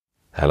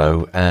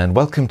Hello and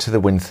welcome to the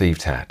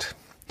Wind-Thieved Hat.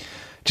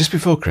 Just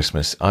before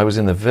Christmas, I was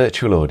in the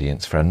virtual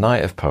audience for a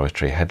night of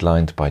poetry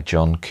headlined by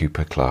John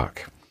Cooper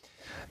Clarke.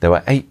 There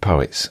were 8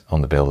 poets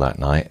on the bill that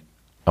night,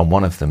 and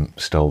one of them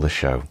stole the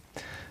show.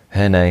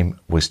 Her name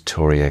was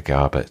Toria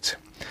Garbutt.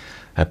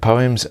 Her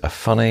poems are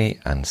funny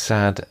and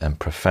sad and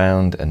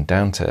profound and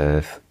down to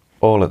earth,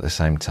 all at the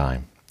same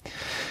time.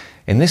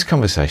 In this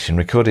conversation,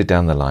 recorded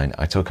down the line,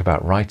 I talk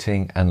about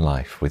writing and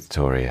life with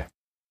Toria.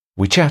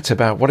 We chat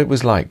about what it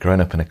was like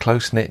growing up in a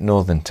close-knit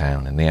northern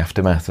town in the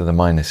aftermath of the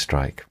miners'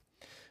 strike.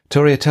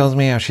 Toria tells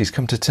me how she's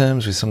come to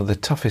terms with some of the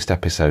toughest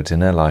episodes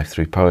in her life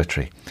through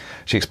poetry.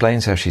 She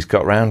explains how she's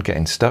got round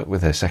getting stuck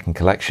with her second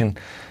collection,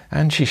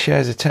 and she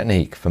shares a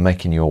technique for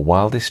making your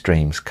wildest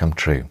dreams come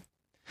true.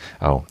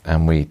 Oh,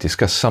 and we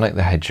discuss Sonic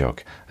the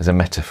Hedgehog as a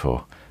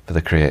metaphor for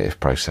the creative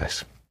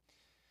process.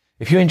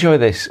 If you enjoy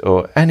this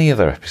or any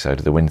other episode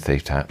of the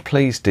Wind-Thieved Hat,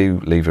 please do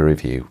leave a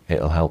review.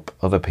 It'll help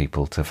other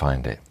people to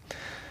find it.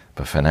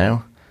 But for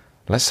now,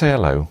 let's say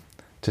hello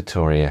to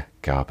Toria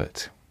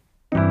Garbutt.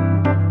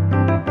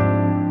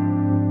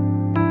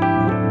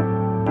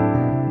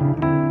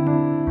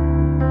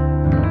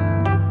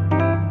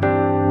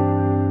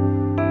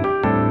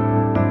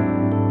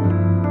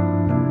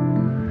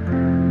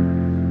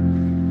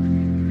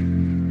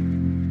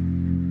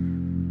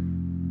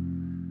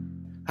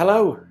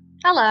 Hello.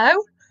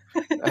 Hello.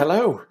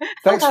 Hello.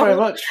 Thanks Hello. very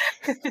much.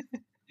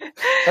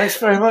 Thanks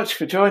very much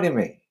for joining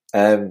me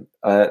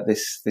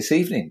this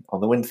evening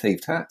on the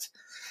Wind-Thieved Hat.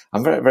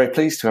 I'm very, very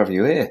pleased to have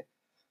you here.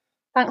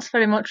 Thanks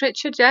very much,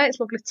 Richard. Yeah, it's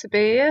lovely to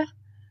be here.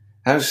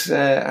 How's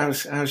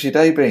your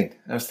day been?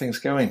 How's things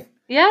going?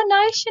 Yeah,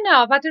 nice,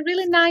 I've had a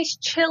really nice,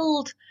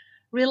 chilled,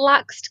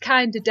 relaxed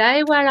kind of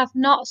day where I've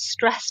not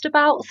stressed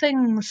about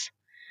things.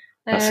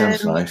 That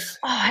sounds nice.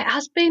 Oh, it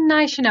has been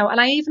nice, and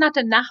I even had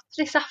a nap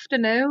this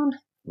afternoon.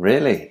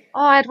 Really?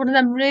 Oh, I had one of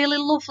them really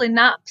lovely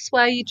naps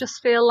where you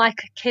just feel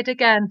like a kid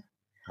again.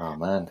 Oh,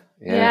 man.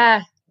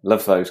 Yeah.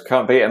 Love those.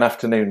 Can't beat an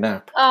afternoon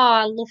nap. Oh,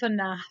 I love a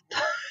nap.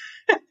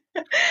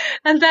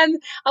 And then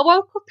I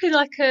woke up in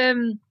like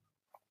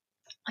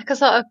a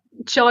sort of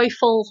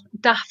joyful,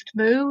 daft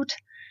mood.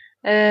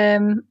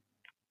 Went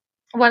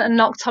and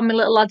knocked on my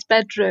little lad's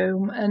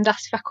bedroom and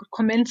asked if I could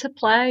come in to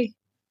play.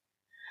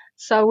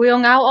 So we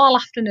hung out all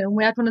afternoon.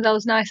 We had one of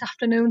those nice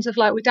afternoons of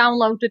we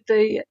downloaded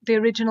the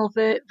original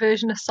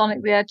version of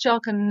Sonic the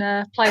Hedgehog and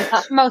played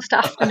that for most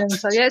afternoon.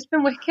 So yeah, it's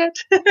been wicked.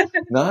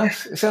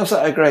 Nice. It sounds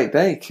like a great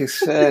day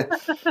because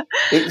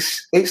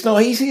it's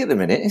not easy at the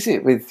minute, is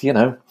it? With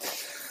the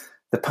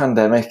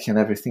pandemic and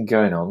everything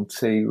going on,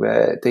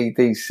 to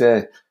these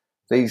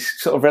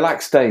sort of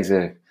relaxed days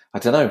are, I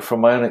don't know,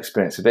 from my own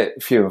experience, a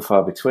bit few and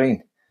far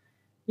between.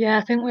 Yeah,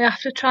 I think we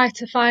have to try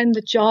to find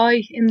the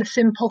joy in the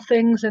simple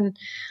things. And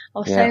I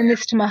was saying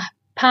this to my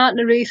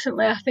partner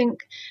recently. I think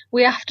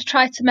we have to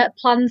try to make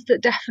plans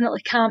that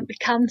definitely can't be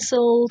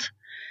cancelled.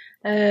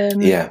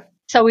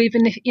 So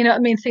even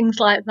if, things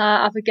like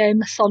that, have a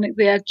game of Sonic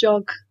the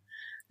Hedgehog.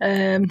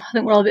 I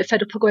think we're all a bit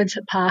fed up of going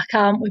to the park,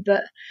 aren't we?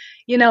 But,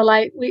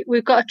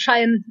 we've got to try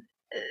and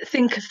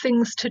think of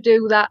things to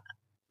do that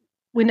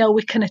we know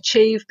we can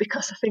achieve,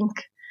 because I think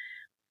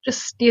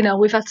just,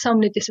 we've had so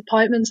many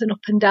disappointments and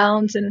up and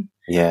downs and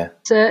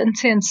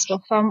certainty and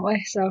stuff, haven't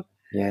we? So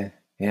yeah.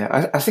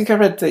 I think I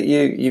read that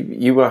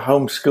you were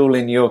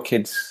homeschooling your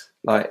kids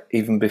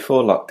even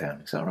before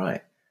lockdown. Is that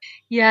right?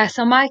 Yeah,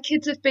 so my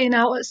kids have been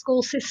out at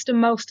school system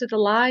most of their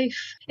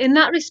life. In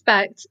that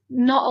respect,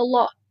 not a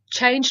lot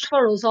changed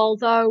for us,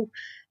 although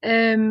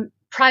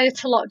prior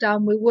to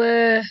lockdown we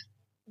were,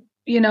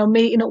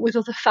 meeting up with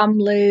other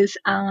families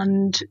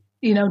and,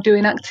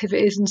 doing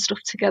activities and stuff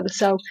together.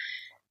 So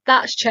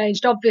that's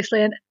changed,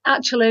 obviously. And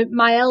actually,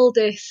 my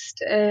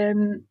eldest,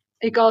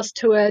 he goes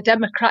to a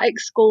democratic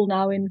school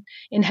now in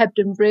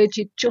Hebden Bridge.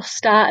 He just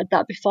started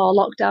that before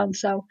lockdown.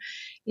 So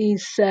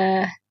he's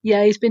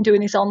been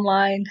doing his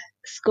online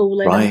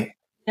schooling. Right.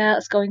 Yeah,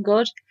 it's going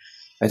good.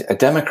 A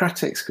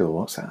democratic school,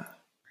 what's that?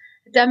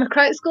 A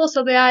democratic school.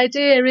 So the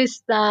idea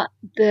is that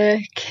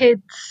the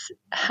kids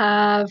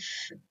have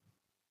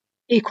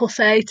equal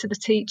say to the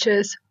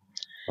teachers.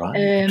 Right.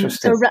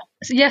 Interesting.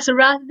 So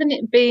rather than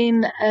it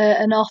being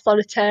an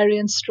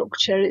authoritarian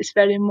structure, it's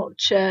very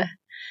much a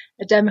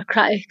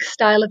democratic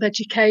style of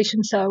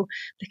education. So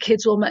the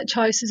kids will make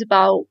choices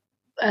about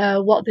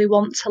what they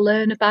want to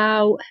learn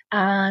about,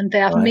 and they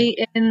have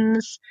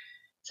meetings.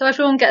 So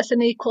everyone gets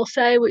an equal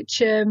say, which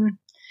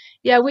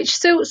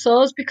suits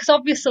us, because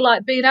obviously,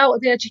 being out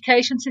of the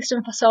education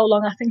system for so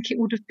long, I think it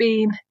would have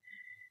been a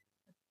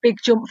big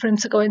jump for him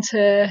to go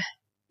into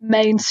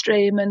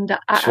mainstream and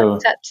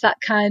accept that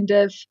kind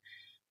of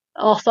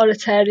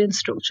authoritarian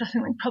structure. I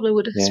think we probably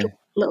would have struggled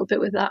a little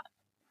bit with that.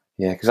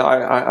 Yeah, because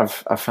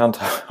I found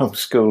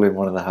homeschooling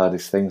one of the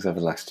hardest things over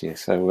the last year.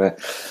 So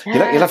you'll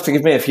have to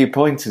give me a few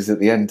pointers at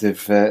the end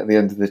of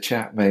the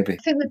chat, maybe. I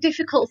think the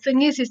difficult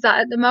thing is that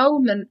at the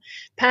moment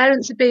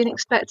parents are being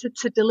expected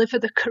to deliver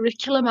the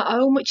curriculum at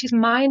home, which is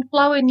mind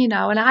blowing,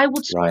 and I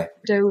would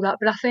do that,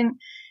 but I think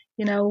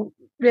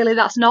really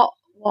that's not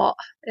what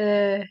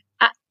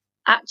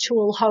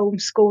actual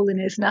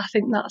homeschooling is, and I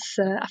think that's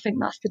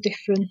the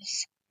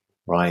difference.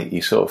 Right,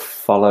 you sort of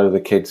follow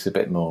the kids a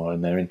bit more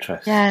and their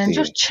interests, Yeah, do and you?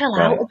 just chill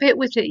Right. out a bit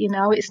with it.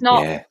 It's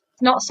Yeah.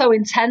 not so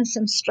intense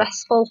and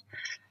stressful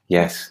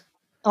Yes.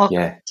 or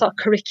Yeah. sort of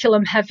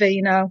curriculum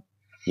heavy.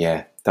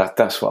 Yeah.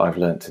 That's what I've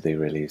learned to do.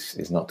 Really,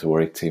 is not to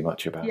worry too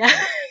much about Yeah,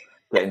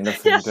 getting yeah,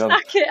 nothing done.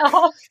 sack it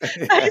off.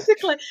 Yeah.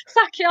 Basically,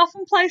 sack it off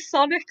and play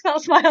Sonic.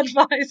 That's my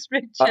advice,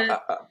 Richard.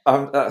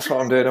 That's what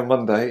I'm doing on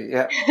Monday.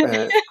 Yeah.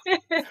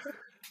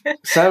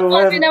 So,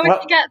 Let me know if you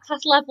well, get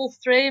past level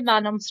 3,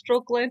 man. I'm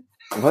struggling.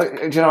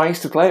 I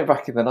used to play it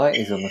back in the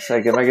 90s on the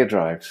Sega Mega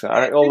Drive. So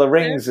all the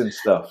rings and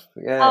stuff.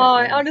 Yeah, Oh,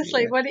 yeah,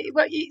 honestly, yeah.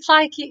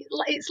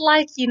 it's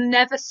like you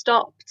never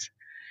stopped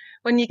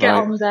when you get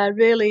Right, on there.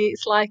 Really,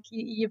 it's like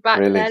you're back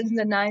there really. in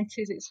the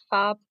 90s. It's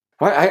fab.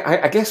 Well,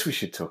 I guess we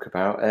should talk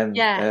about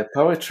Yeah,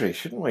 poetry,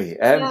 shouldn't we?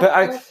 yeah, But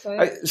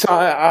perfect.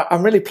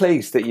 I'm really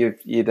pleased that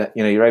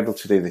you're able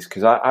to do this,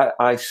 because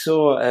I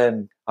saw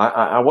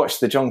I watched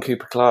the John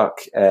Cooper Clarke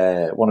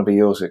 "Wanna Be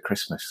Yours" at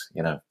Christmas,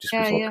 just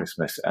Yeah, before yeah.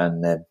 Christmas,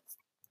 and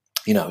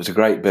it was a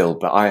great build.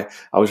 But I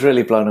was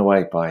really blown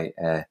away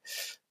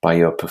by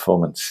your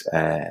performance.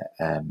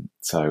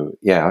 So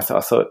yeah, I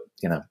thought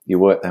your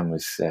work then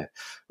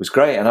was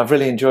great, and I've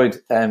really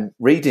enjoyed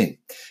reading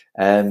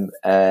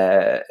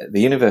The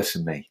Universe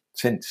and Me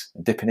since,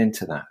 and dipping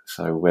into that.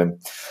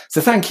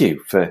 So thank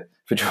you for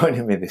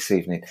joining me this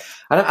evening,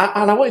 and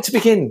I wanted to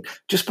begin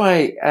just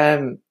by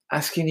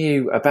asking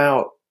you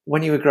about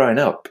when you were growing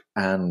up,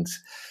 and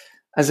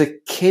as a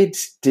kid,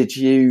 did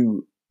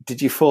you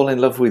fall in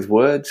love with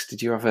words?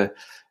 Did you have a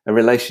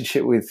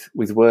relationship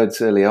with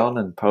words early on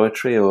and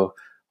poetry, or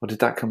did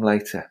that come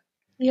later?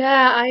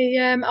 Yeah,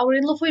 I was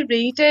in love with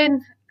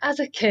reading as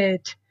a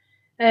kid.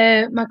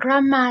 My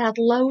grandma had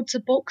loads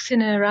of books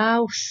in her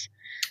house.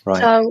 Right,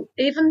 So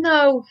even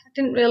though I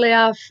didn't really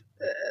have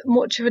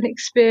much of an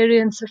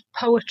experience of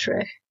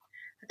poetry,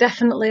 I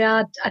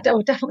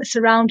was definitely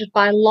surrounded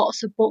by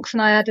lots of books,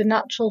 and I had a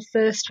natural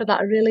thirst for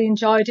that. I really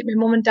enjoyed it. My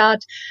mum and dad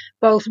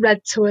both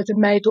read to us and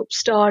made up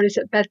stories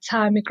at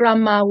bedtime. My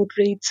grandma would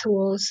read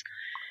to us.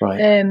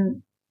 right.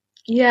 Um,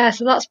 yeah,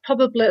 so that was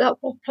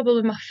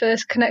probably my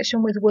first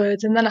connection with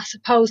words, and then I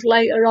suppose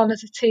later on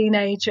as a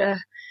teenager,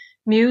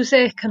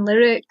 music and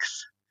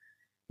lyrics.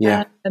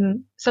 Yeah,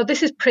 So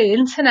this is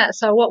pre-internet.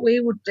 So what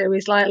we would do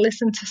is like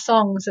listen to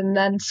songs and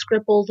then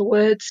scribble the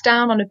words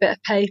down on a bit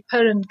of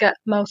paper and get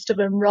most of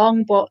them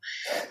wrong. But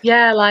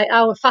yeah, like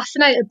I was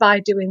fascinated by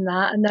doing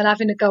that and then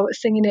having a go at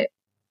singing it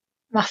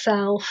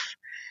myself.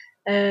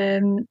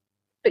 Um,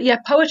 but yeah,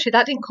 poetry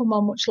that didn't come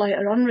on much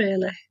later on,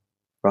 really.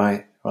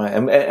 right, right.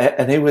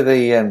 And who were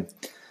the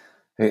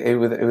who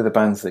were the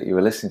bands that you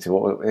were listening to?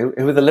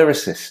 Who were the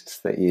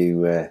lyricists that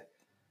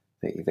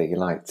you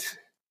liked?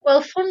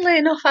 Well, funnily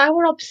enough, I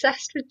were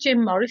obsessed with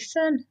Jim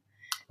Morrison.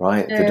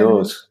 Right, The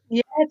Doors.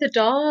 Yeah, the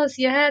Doors.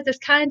 Yeah, there's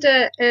kind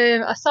of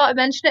I sort of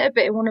mentioned it a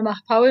bit in one of my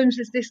poems.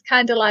 There's this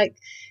kind of like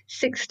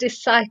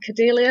 60s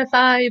psychedelia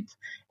vibe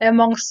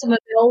among some of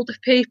the older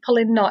people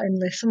in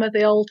Nottingham, some of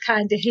the old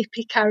kind of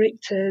hippie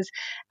characters,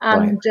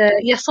 Right, and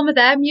yeah, some of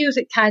their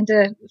music kind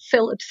of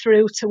filtered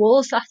through to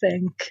us. I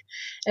think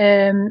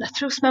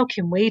through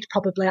smoking weed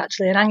probably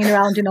actually and hanging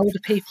around in older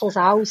people's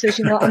houses.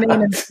 You know what I mean?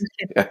 And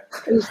thinking, yeah,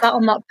 who's that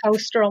on that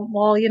poster on the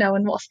wall?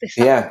 And what's this?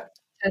 yeah,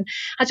 And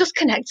I just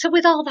connected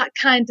with all that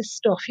kind of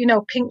stuff,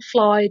 Pink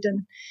Floyd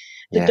and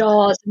the yeah.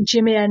 Doors and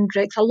Jimi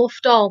Hendrix. I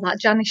loved all that,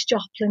 Janis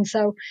Joplin. So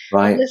I was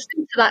Right,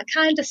 listening to that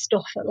kind of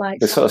stuff at like,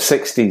 the sort of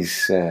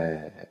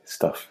 '60s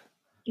stuff.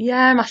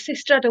 yeah, my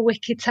sister had a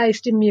wicked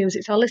taste in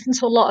music, so I listened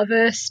to a lot of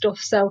her stuff.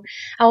 So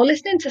I was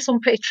listening to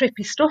some pretty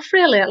trippy stuff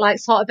really at like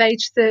sort of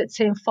age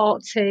 13,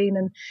 14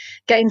 and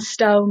getting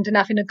stoned and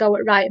having a go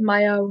at writing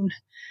my own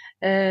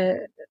uh,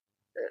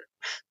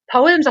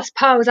 poems, I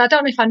suppose. I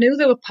don't know if I knew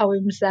there were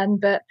poems then,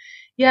 but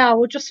yeah, I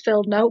would just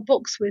fill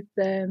notebooks with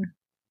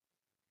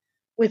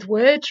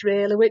words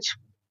really, which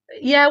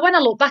yeah, when I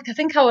look back, I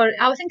think I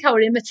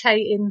were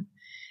imitating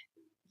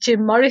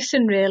Jim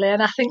Morrison really,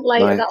 and I think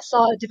later Right. that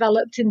sort of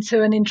developed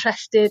into an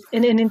interest in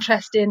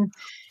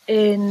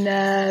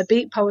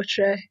beat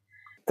poetry.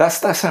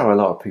 That's how a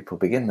lot of people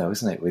begin, though,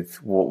 isn't it? With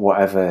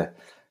whatever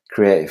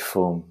creative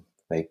form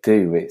they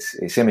do,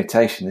 it's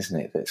imitation, isn't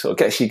it? That sort of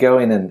gets you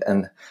going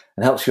and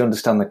helps you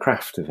understand the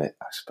craft of it,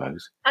 I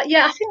suppose.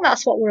 Yeah, I think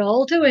that's what we're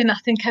all doing. I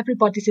think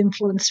everybody's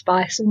influenced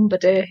by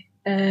somebody.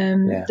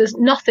 Yeah, There's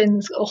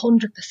nothing's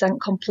 100%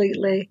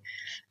 completely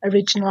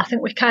original. I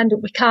think we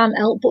can't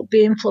help but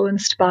be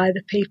influenced by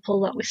the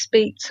people that we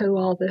speak to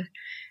or the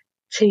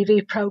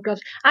TV programs.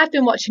 I've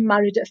been watching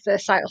Married at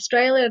First Sight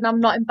Australia, and I'm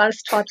not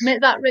embarrassed to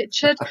admit that,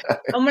 Richard.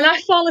 And when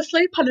I fall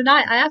asleep on a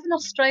night, I have an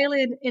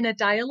Australian inner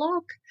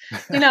dialogue.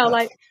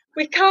 Like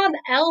we can't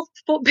help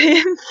but be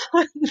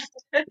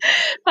influenced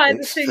by the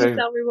it's things true.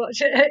 that we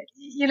watch.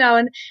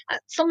 And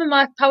some of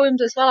my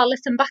poems as well, I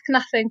listen back and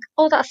I think,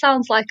 oh, that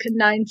sounds like a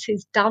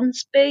 90s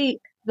dance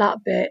beat, that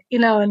bit,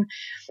 and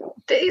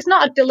it's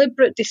not a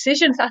deliberate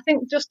decision. I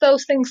think just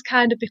those things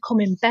kind of become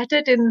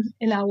embedded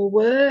in our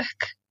work.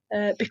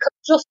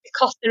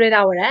 because they're in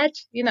our head,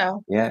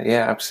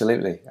 Yeah,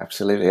 absolutely.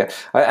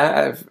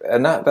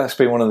 And that's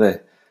been one of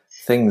the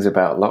things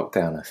about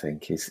lockdown, I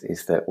think,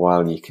 is that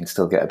while you can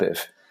still get a bit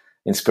of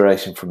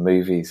inspiration from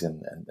movies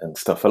and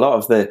stuff, a lot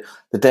of the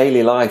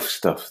daily life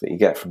stuff that you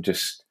get from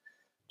just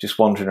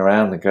wandering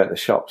around and go to the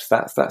shops,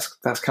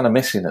 that's kind of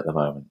missing at the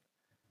moment.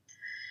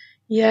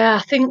 Yeah,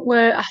 I think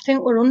we're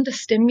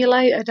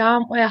understimulated,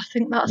 aren't we? I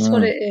think that's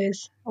what it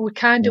is.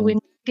 We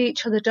need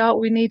each other, don't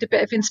we? We need a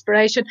bit of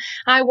inspiration.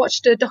 I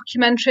watched a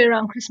documentary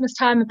around Christmas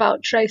time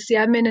about Tracy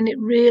Emin, and it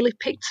really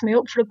picked me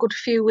up for a good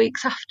few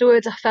weeks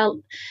afterwards. I felt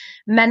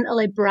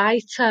mentally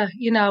brighter,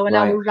 and I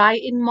was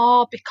writing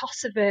more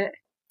because of it.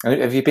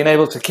 Have you been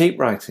able to keep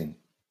writing,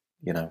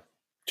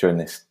 during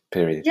this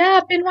period? Yeah,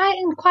 I've been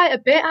writing quite a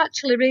bit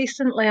actually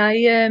recently.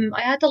 I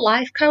had a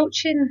life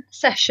coaching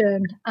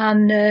session,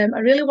 and I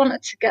really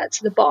wanted to get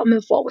to the bottom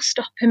of what was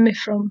stopping me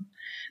from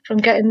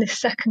getting this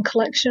second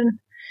collection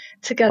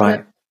together.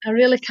 Right. I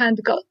really kind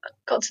of got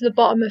to the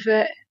bottom of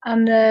it,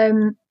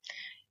 and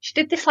she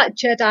did this like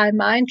Jedi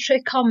mind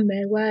trick on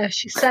me, where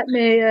she set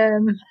me a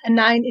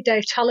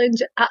 90-day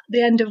challenge at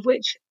the end of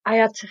which I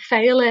had to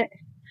fail it.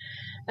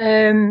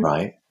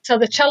 Right. So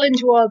the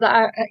challenge was that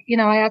I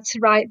had to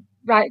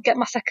get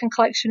my second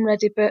collection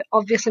ready, but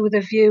obviously with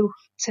a view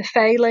to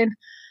failing.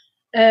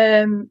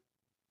 And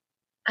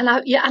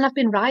I've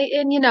been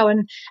writing,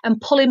 and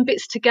pulling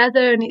bits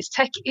together, and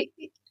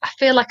I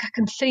feel like I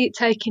can see it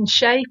taking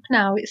shape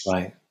now. It's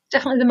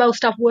definitely the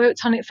most I've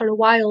worked on it for a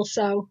while.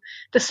 So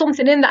there's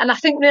something in that, and I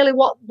think really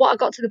what I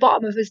got to the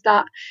bottom of is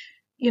that,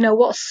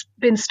 what's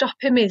been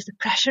stopping me is the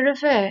pressure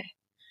of it.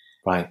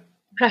 Right.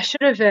 Pressure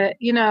of it,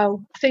 I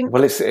think.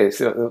 Well, it's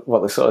the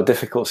sort of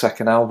difficult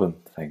second album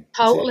thing.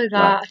 Totally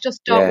that. I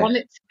just don't want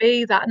it to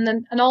be that.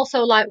 And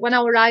also, like, when I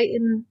was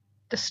writing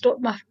the stuff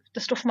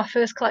for my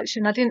first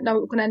collection, I didn't know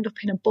it was going to end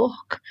up in a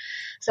book.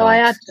 So I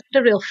had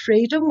a real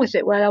freedom with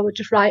it, where I was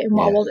just writing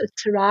what I wanted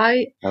to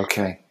write.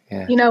 Okay.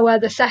 Yeah. Where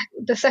the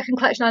second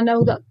collection, I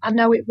know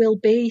it will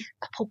be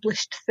a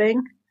published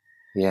thing.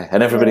 Yeah,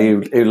 and everybody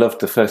who loved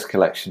the first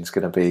collection is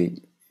going to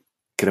be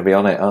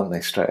on it, aren't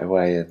they, straight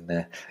away? And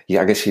I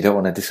guess you don't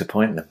want to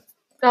disappoint them.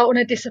 Don't want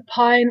to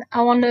disappoint.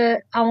 I want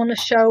to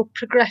show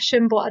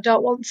progression, but I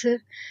don't want to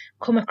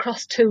come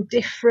across too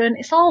different.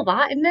 It's all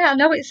that, isn't it? I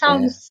know it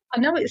sounds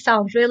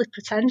really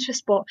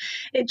pretentious, but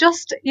it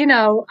just,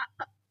 I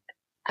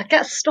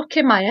get stuck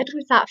in my head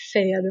with that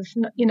fear of,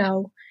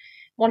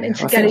 wanting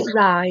to get it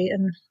right,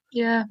 and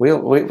yeah.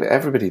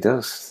 Everybody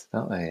does,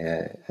 don't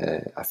they?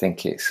 I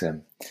think it's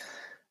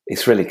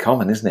really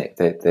common, isn't it?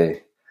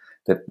 The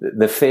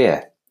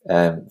fear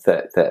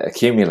that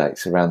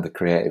accumulates around the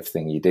creative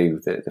thing you do,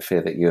 the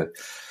fear that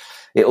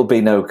it'll be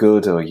no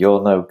good, or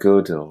you're no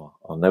good, or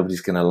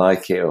nobody's going to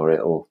like it, or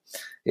it'll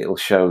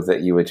show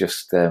that you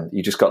just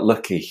got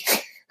lucky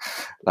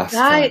last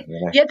time.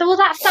 Yeah, well,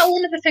 that's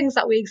one of the things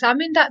that we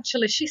examined,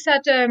 actually. She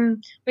said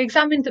we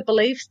examined the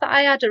beliefs that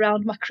I had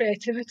around my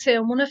creativity,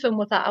 and one of them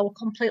was that I was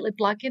completely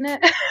blagging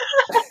it.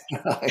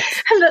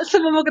 And that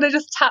someone were going to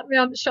just tap me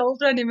on the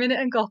shoulder any minute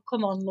and go,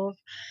 "Come on, love."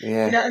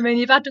 Yeah. You know what I mean?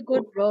 You've had a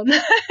good run.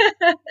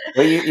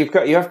 Well,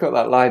 you have got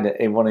that line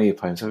in one of your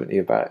poems, haven't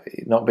you, about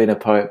not being a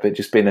poet but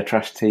just being a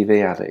trash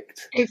TV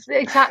addict? It's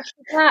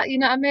exactly that. You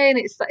know what I mean?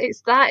 It's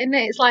that, isn't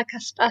it? It's like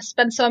I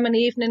spend so many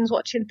evenings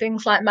watching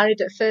things like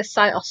Married at First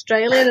Sight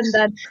Australia, and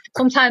then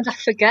sometimes I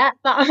forget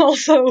that I'm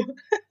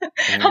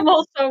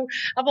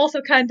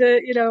also kind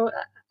of,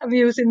 I'm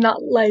using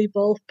that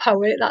label,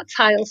 poet, that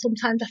title.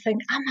 Sometimes I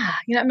think, am I?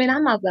 You know what I mean?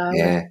 Am I though?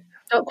 Yeah. I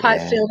don't quite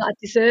feel that I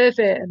deserve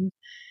it. And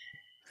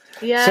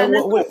yeah.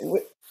 So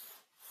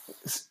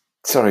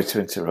sorry to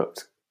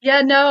interrupt.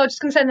 Yeah, no, I was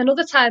just going to say, and then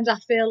other times I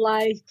feel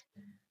like,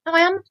 no, I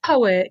am a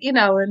poet, and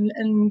I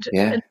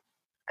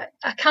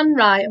can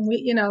write, and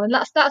and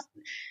that's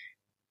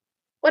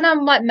when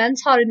I'm like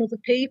mentoring other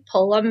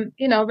people, I'm,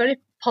 very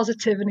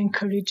positive and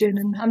encouraging,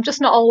 and I'm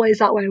just not always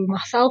that way with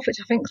myself, which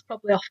I think is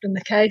probably often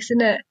the case,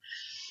 isn't it?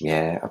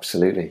 Yeah,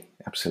 absolutely.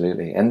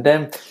 And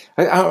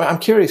I'm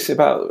curious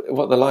about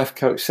what the life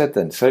coach said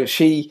then. So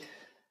she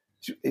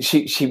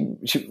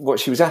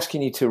was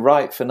asking you to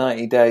write for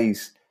 90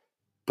 days,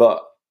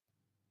 but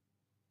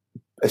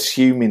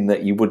assuming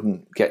that you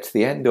wouldn't get to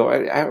the end, or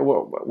how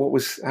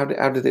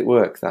did it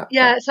work? So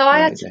I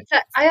had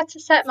to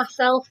set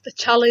myself the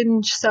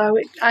challenge, so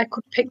I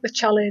could pick the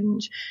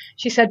challenge.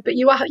 She said, but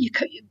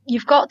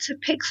you've got to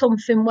pick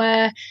something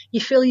where you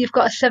feel you've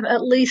got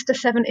at least a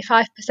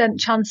 75%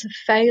 chance of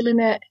failing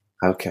it.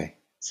 Okay.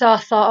 So I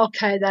thought,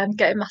 okay, then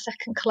getting my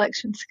second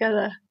collection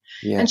together.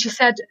 Yeah. And she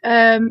said,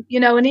 and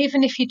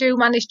even if you do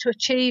manage to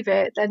achieve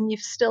it, then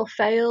you've still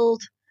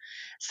failed.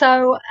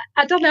 So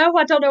I don't know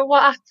what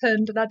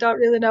happened, and I don't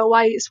really know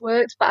why it's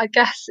worked, but I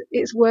guess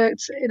it's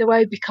worked in a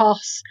way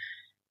because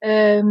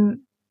there's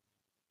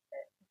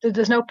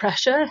no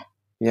pressure.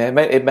 Yeah,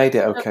 it made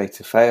it okay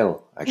to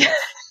fail, I guess.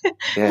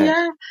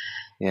 Yeah.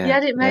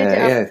 It made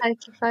it okay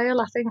to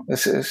fail, I think.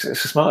 It's a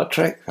smart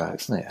trick,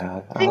 that, isn't it?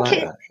 I think like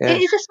that. Yeah.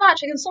 It is a smart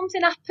trick, and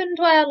something happened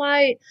where,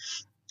 like,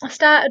 I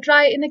started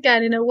writing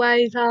again in a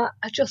way that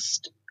I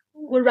just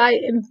were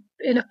writing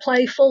in a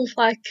playful,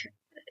 like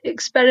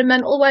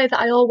experimental way that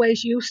I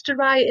always used to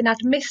write, and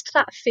I'd missed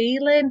that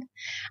feeling.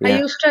 I Yeah.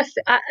 used to,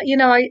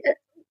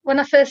 when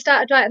I first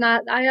started writing,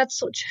 I had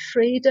such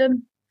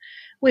freedom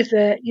with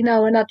it,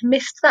 and I'd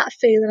missed that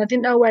feeling. I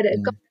didn't know where it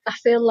had gone. I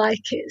feel like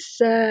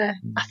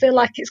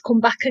it's come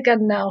back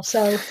again now.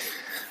 So,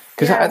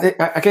 Because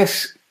yeah, I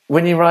guess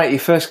when you write your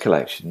first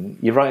collection,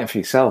 you're writing for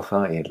yourself,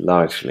 aren't you?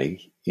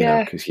 Largely,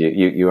 yeah, because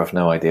you have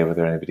no idea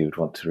whether anybody would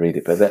want to read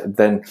it. But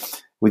then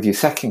with your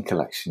second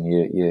collection,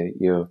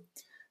 you're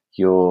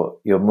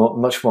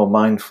much more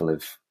mindful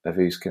of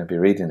who's going to be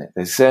reading it.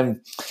 There's a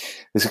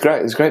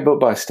great book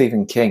by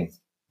Stephen King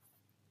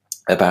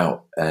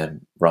about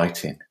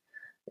writing,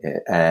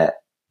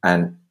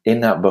 and in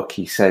that book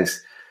he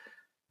says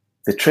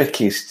the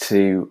trick is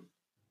to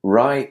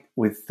write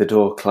with the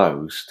door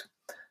closed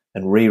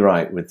and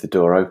rewrite with the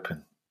door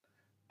open.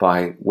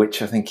 By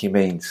which I think he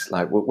means,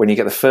 like, when you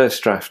get the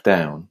first draft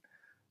down,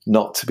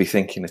 not to be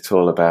thinking at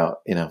all about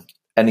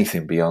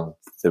anything beyond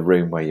the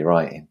room where you're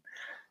writing.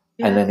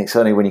 And then it's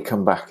only when you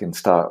come back and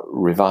start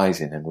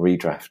revising and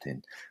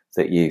redrafting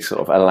that you sort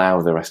of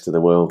allow the rest of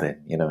the world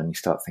in, and you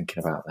start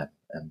thinking about them.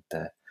 And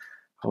I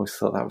always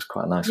thought that was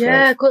quite a nice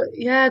way.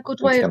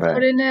 Good way of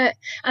putting it.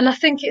 And I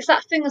think it's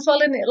that thing as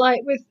well, isn't it?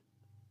 Like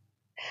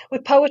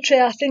with poetry,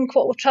 I think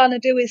what we're trying to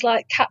do is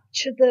like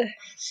capture the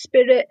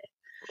spirit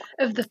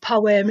of the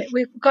poem.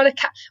 We've got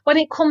to when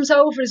it comes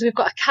over us, we've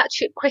got to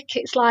catch it quick.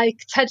 It's like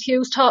Ted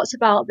Hughes talks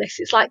about this.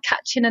 It's like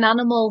catching an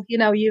animal.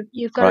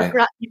 You've got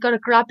to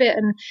grab it,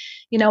 and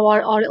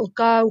or it'll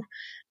go.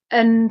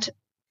 And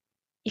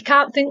you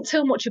can't think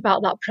too much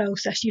about that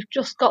process. You've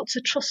just got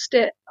to trust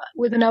it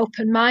with an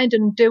open mind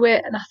and do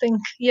it. And I think,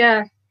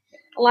 I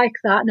like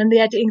that. And then the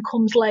editing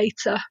comes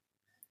later.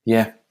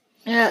 Yeah,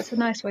 it's a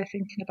nice way of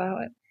thinking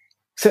about it.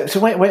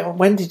 So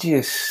when did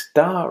you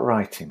start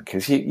writing?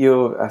 Because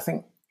I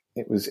think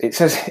it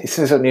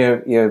says on your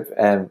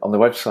on the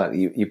website that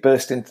you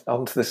burst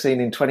onto the scene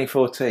in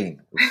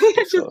 2014.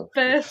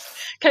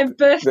 Came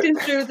bursting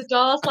through the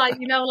doors like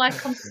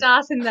on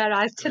Stars in Their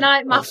Eyes.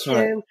 Tonight, Matthew,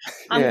 right.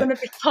 I'm going to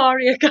be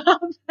Toria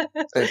Garbutt.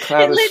 A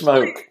cloud of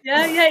smoke.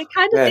 Yeah, it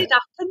kind of did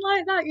happen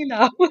like that,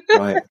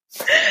 Right.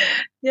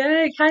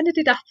 Yeah, it kind of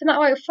did happen that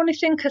way. A funny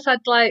thing, because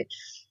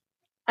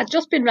I'd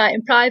just been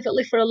writing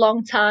privately for a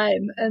long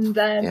time, and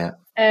then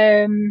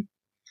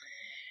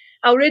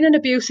I was in an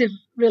abusive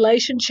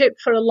relationship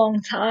for a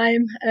long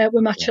time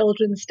with my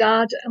children's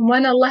dad, and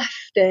when I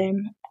left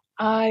him,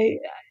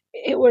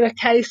 it were a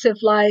case of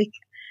like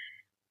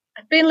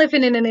I'd been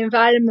living in an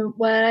environment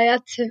where I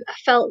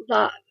felt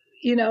that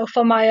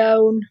for my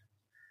own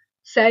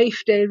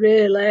safety,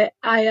 really,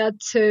 I had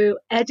to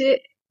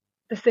edit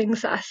the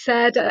things that I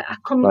said. I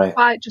couldn't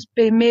quite just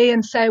be me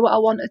and say what I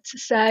wanted to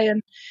say,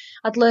 and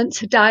I'd learnt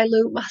to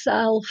dilute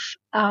myself,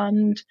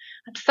 and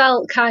I'd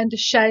felt kind of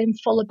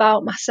shameful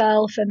about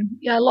myself, and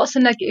lots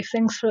of negative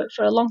things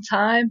for a long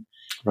time,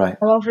 right,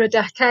 over a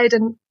decade.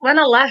 And when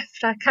I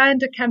left, I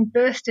kind of came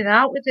bursting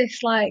out with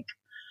this, like,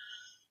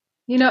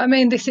 you know what I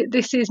mean? This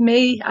is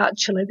me,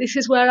 actually. This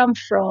is where I'm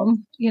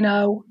from.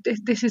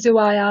 This is who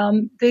I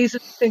am. These are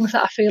the things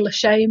that I feel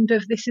ashamed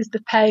of. This is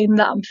the pain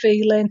that I'm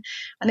feeling.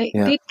 And it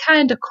did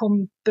kind of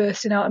come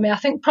bursting out of me. I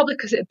think probably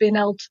because it had been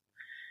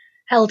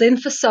held in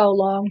for so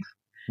long.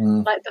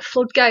 Like the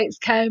floodgates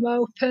came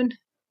open.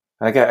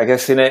 I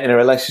guess in a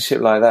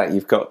relationship like that,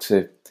 you've got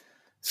to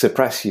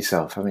suppress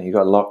yourself. I mean, you've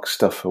got to lock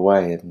stuff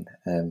away.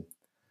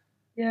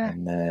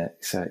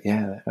 So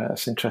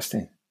that's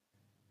interesting.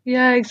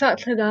 Yeah,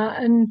 exactly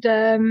that. And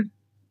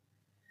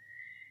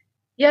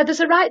there's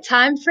a right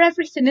time for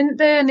everything, isn't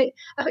there? And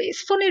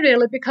it's funny,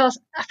 really, because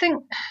I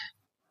think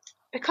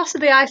because of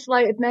the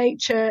isolated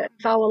nature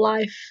of our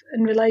life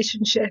and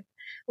relationship,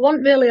 I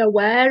wasn't really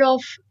aware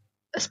of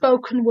a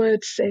spoken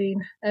word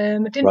scene. I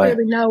didn't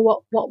really know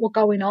what were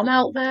going on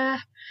out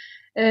there.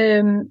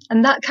 And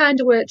that kind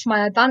of worked to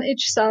my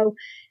advantage. So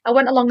I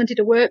went along and did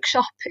a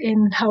workshop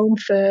in Home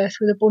Firth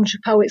with a bunch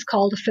of poets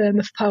called A Firm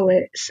of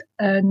Poets,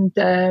 and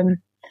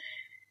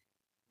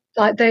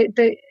like they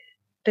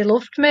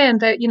loved me, and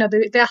they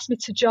asked me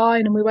to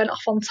join, and we went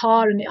off on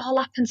tour, and it all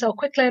happened so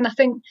quickly. And I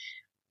think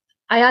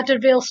I had a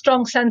real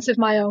strong sense of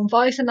my own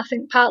voice, and I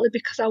think partly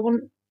because I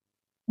wasn't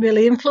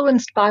really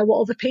influenced by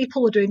what other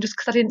people were doing, just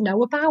because I didn't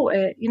know about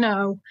it,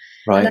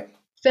 Right. And I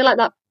feel like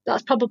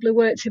that's probably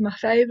worked in my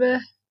favour.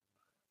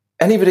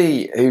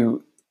 Anybody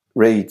who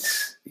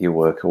reads your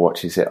work or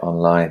watches it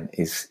online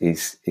is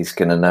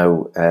going to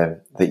know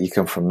that you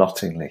come from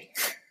Nottingley.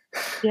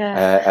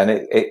 Yeah. And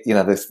it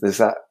there's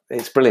that.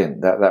 It's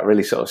brilliant, that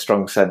really sort of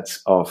strong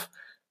sense of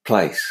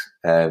place,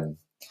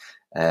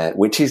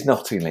 which is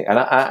Nottingley. And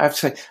I have to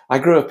say, I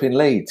grew up in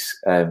Leeds,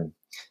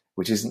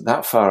 which isn't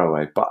that far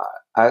away. But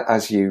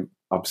as you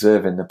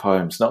observe in the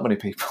poems, not many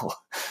people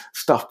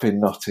stop in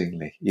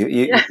Nottingley.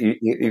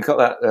 You've got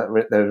that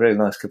really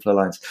nice couple of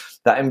lines.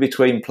 That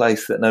in-between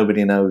place that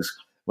nobody knows,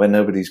 where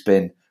nobody's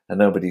been and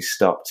nobody's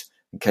stopped,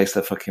 in case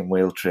their fucking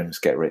wheel trims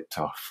get ripped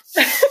off.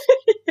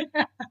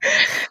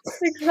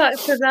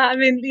 Exactly that. I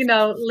mean,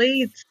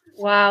 Leeds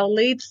Wow,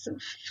 Leeds,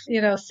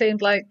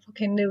 seemed like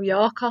fucking New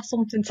York or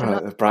something to me.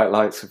 Right, the bright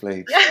lights of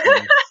Leeds.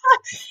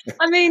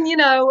 I mean,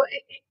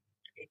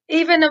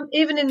 even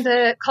in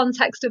the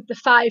context of the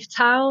five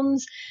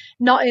towns,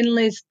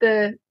 Nottingham's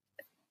the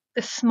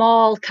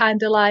small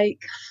kind of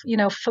like,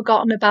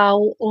 forgotten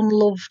about,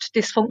 unloved,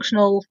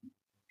 dysfunctional,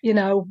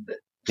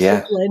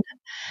 Yeah, sibling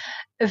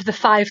of the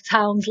five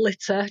towns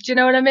litter. Do you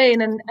know what I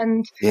mean?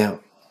 And yeah.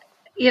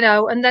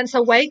 and then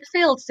so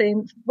Wakefield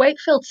seemed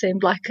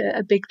like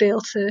a big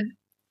deal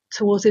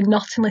to us in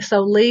Nottingham.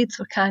 So Leeds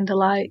were kind of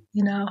like,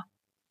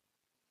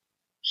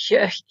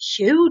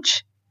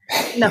 huge.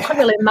 I couldn't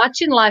really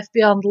imagine life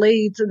beyond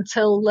Leeds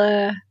until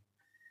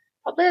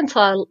probably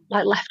until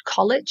I left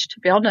college, to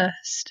be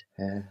honest.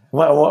 Yeah.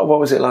 What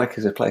was it like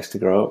as a place to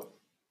grow up?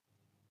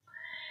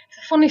 It's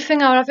a funny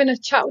thing. I was having a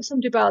chat with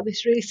somebody about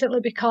this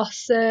recently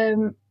because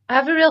I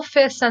have a real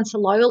fierce sense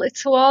of loyalty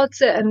towards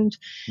it, and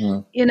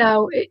if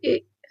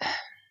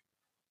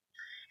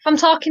I'm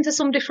talking to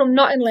somebody from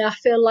Nottingham, I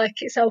feel like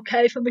it's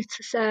okay for me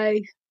to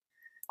say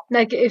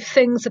negative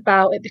things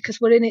about it because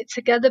we're in it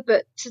together.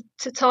 But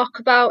to talk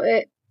about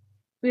it,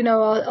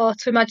 or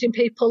to imagine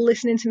people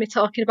listening to me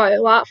talking about it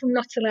who aren't from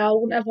Nottingham, I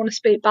wouldn't ever want to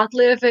speak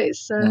badly of it.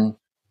 It's a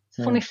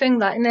funny thing,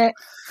 that, isn't it?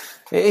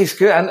 It is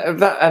good, and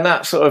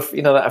that sort of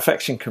that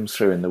affection comes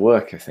through in the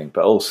work, I think,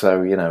 but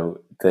also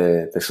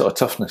the sort of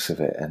toughness of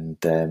it, and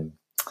I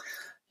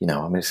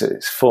mean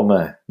it's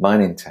former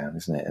mining town,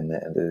 isn't it? And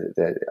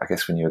I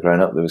guess when you were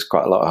growing up, there was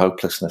quite a lot of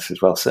hopelessness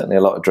as well. Certainly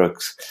a lot of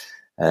drugs,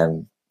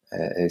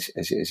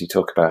 as you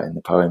talk about in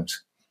the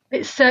poems.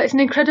 It's an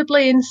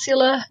incredibly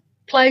insular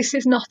place,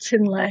 is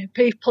Nottingham.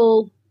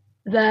 People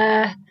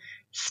there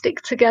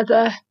stick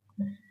together,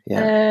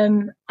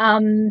 and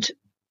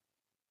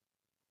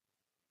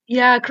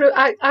yeah,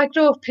 I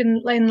grew up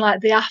in like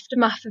the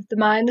aftermath of the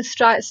miners'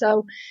 strike,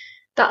 so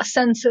that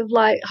sense of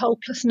like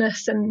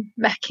hopelessness and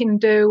making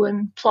do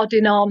and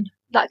plodding on,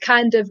 that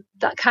kind of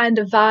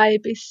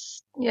vibe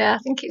is, I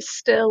think it's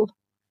still,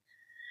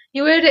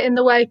 you hear it in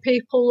the way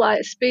people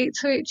like speak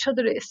to each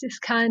other. It's this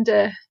kind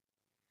of,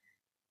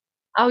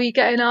 how are you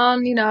getting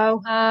on?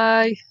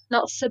 Hi,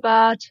 not so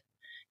bad.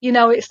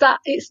 It's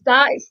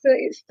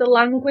the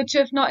language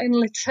of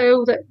Nottingham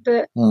too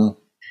that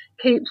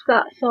keeps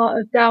that sort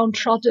of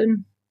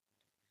downtrodden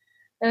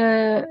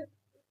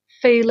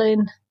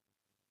feeling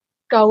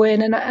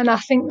going, and I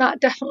think that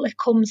definitely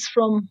comes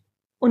from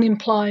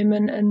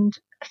unemployment and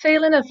a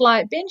feeling of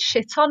like being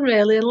shit on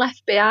really and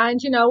left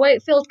behind.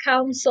 Wakefield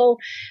Council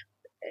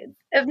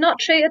have not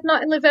treated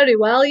Nottingham very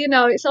well.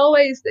 It's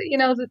always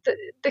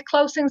they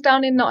close things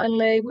down in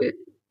Nottingham.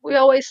 It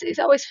always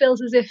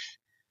feels as if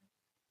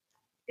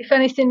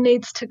anything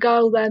needs to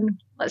go, then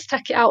let's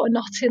take it out of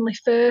Nottingham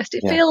first.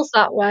 It feels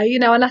that way,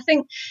 and I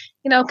think,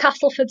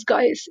 Castleford's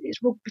got its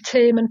rugby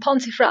team and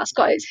Pontefracht's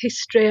got its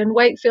history and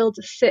Wakefield's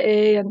a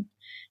city, and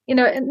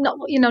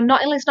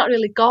Nottingham's not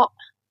really got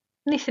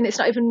anything. It's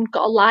not even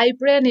got a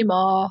library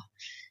anymore.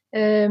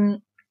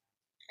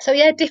 So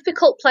yeah,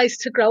 difficult place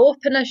to grow up,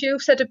 and as you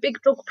said, a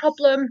big drug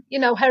problem.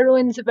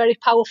 Heroin's a very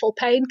powerful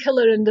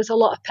painkiller, and there's a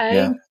lot of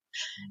pain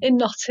in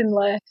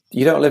Nottingham.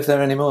 You don't live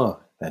there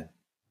anymore, then?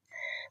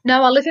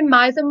 No, I live in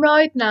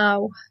Mythenroyd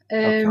now,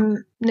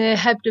 near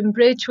Hebden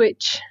Bridge,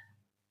 which,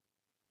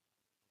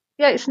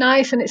 it's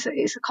nice, and it's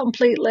a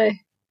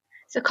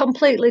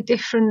completely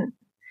different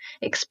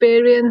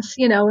experience,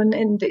 and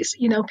it's,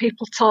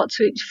 people talk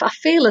to each. I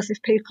feel as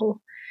if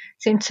people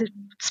seem to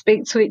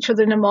speak to each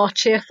other in a more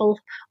cheerful,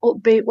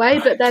 upbeat way,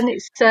 but then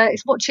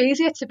it's much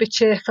easier to be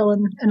cheerful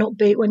and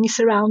upbeat when you're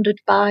surrounded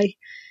by,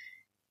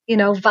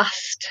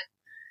 vast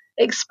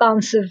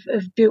expanse of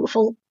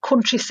beautiful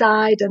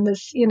countryside, and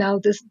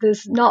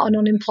there's not an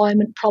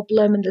unemployment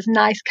problem, and there's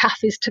nice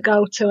cafes to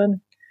go to,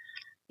 and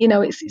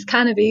it's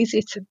kind of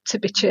easy to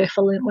be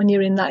cheerful when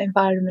you're in that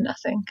environment, I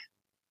think.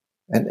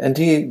 And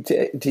do you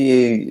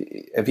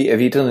have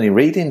you done any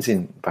readings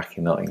back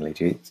in Nottingham?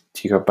 Do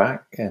you go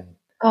back? And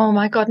oh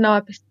my God,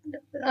 no!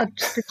 I'd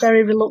just be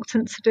very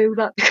reluctant to do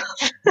that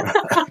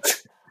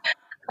because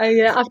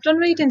I've done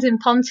readings in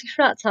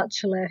Pontefract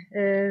actually.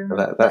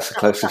 That's the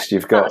closest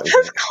you've got.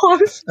 That's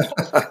close.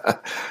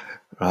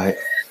 Right.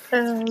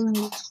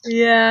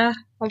 Yeah,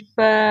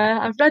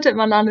 I've read at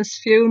my nana's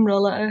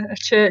funeral at a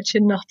church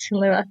in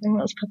Nottingham. I think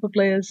that's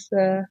probably as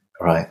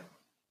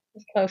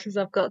close as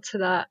I've got to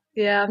that.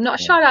 Yeah, I'm not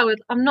sure how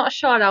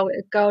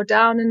it'd go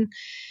down, and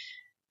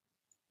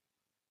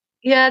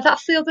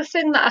that's the other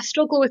thing that I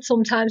struggle with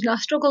sometimes. And I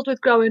struggled with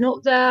growing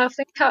up there. I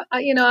think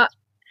I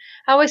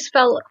always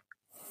felt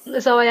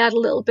as though I had a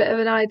little bit of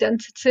an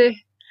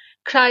identity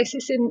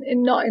crisis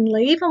in Nottingham,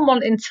 even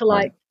wanting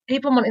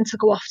to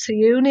go off to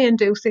uni and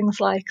do things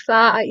like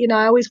that.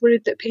 I always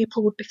worried that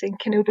people would be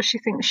thinking, who does she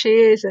think she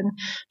is, and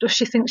does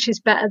she think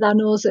she's better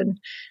than us? And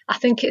I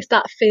think it's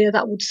that fear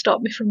that would stop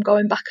me from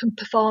going back and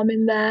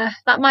performing there.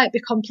 That might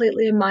be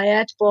completely in my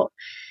head, but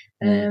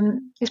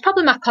it's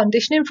probably my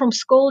conditioning from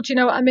school. Do you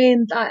know what I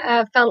mean?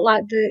 I felt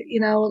like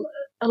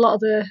a lot of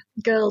the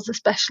girls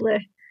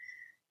especially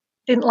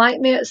didn't like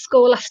me at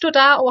school. I stood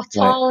out, I was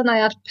tall, and I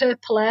had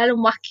purple hair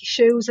and wacky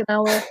shoes, and I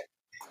was,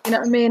 you know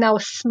what I mean, I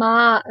was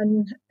smart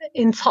and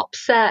in top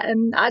set,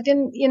 and I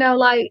didn't, you know,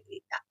 like,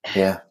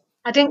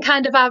 I didn't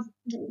kind of have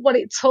what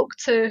it took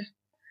to,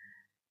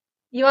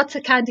 you had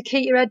to kind of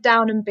keep your head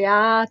down and be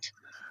hard.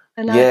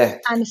 And I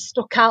kind of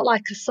stuck out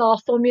like a sore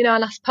thumb, you know,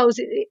 and I suppose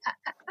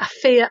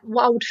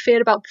what I would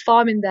fear about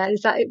performing there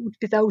is that it would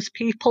be those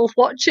people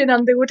watching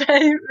and they would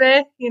hate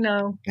me, you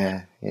know.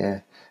 Yeah.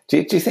 Do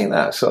you think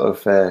that sort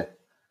of,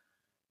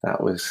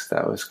 that was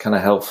kind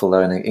of helpful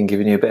though in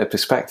giving you a bit of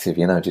perspective,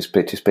 you know, just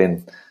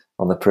being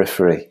on the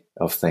periphery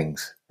of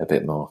things a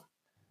bit more?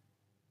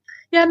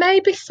 Yeah,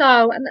 maybe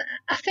so. And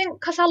I think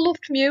because I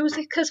loved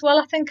music as well,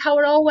 I think I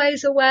were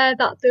always aware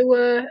that there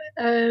were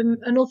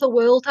another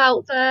world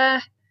out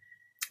there.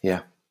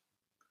 Yeah.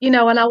 You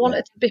know, and I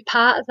wanted to be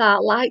part of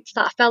that, liked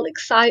that. I felt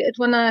excited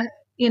when I,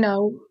 you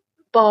know,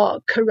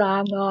 bought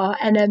Kerrang or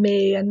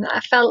NME, and I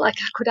felt like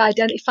I could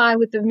identify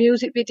with the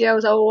music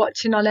videos I was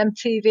watching on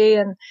MTV.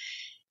 And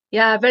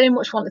yeah, I very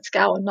much wanted to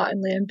get out on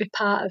Nottingham and be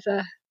part of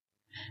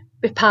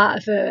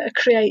a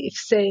creative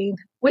scene,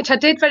 which I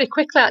did very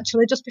quickly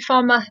actually. Just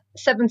before my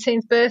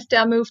 17th birthday,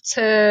 I moved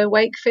to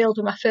Wakefield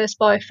with my first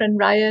boyfriend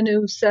Ryan,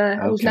 who's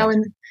now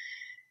in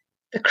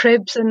the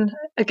Cribs. And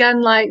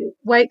again, like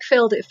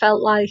Wakefield, it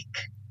felt like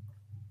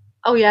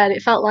I'd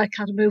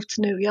moved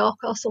to New York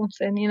or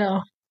something, you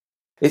know.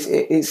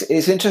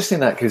 It's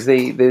interesting that because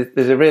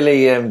there's a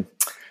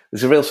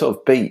real sort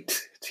of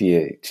beat to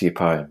your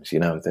poems, you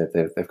know.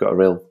 They've got a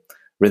real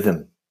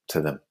rhythm to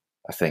them.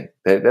 I think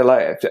they're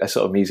like a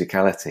sort of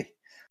musicality.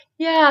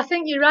 Yeah, I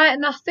think you're right,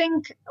 and I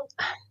think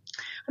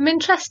I'm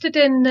interested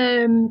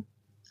in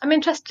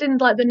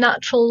like the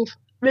natural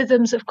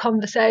rhythms of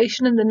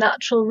conversation and the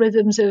natural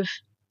rhythms of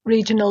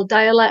regional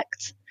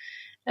dialect,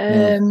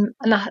 and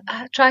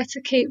I try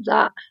to keep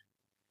that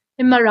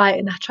in my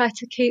writing. I try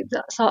to keep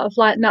that sort of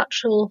like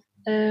natural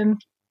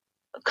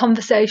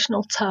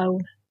conversational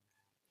tone.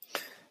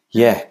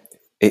 Yeah.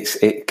 It's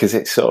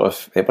sort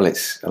of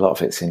it's a lot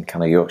of it's in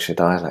kind of Yorkshire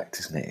dialect,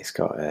 isn't it? It's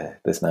got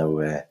there's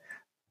no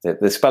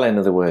the spelling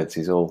of the words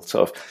is all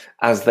sort of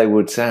as they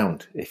would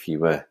sound if you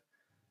were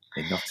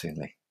in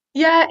Nottingham.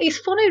 Yeah, it's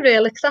funny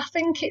really because I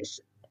think it's,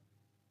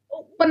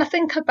 when I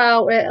think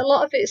about it, a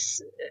lot of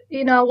it's,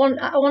 you know, I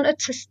wanted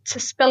to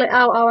spell it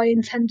out how I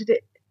intended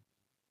it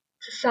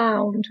to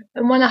sound,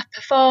 and when I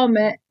perform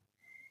it,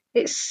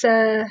 it's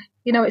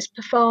you know, it's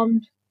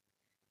performed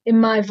in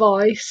my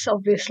voice,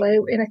 obviously,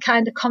 in a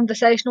kind of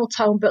conversational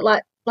tone, but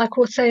like I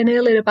was saying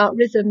earlier about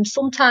rhythm,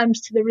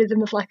 sometimes to the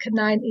rhythm of like a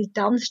 90s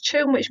dance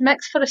tune, which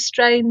makes for a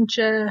strange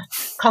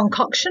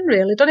concoction,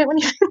 really, don't it, when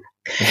you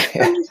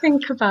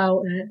think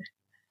about it?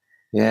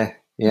 Yeah,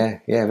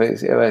 but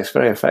it's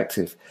very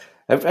effective.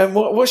 And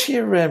what's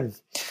your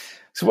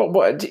so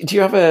what do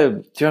you have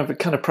a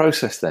kind of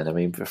process then? I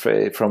mean,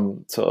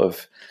 from sort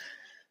of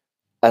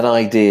an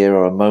idea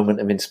or a moment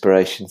of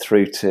inspiration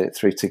through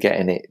to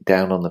getting it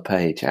down on the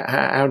page.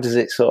 How does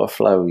it sort of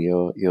flow,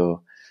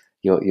 your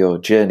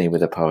journey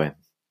with a poem?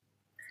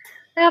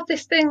 I have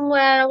this thing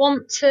where I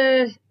want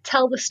to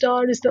tell the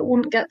stories that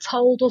wouldn't get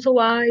told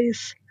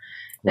otherwise.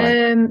 Right.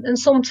 And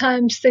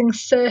sometimes things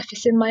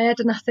surface in my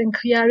head and I think,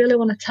 yeah, I really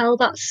want to tell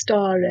that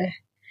story,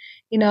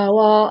 you know,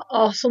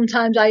 or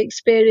sometimes I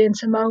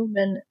experience a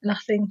moment and I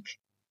think,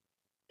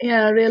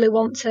 yeah, I really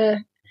want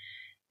to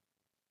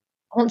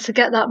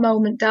get that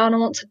moment down.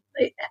 I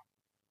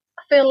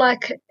feel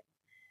like a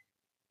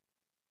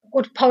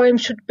good poem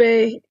should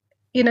be,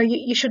 you know,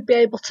 you should be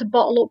able to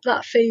bottle up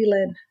that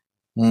feeling.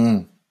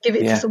 Give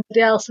it to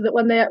somebody else so that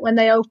when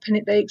they open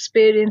it, they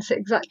experience it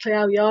exactly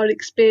how you're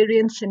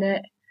experiencing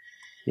it.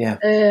 Yeah.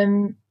 I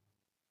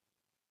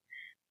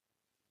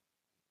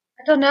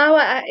don't know.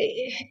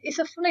 It's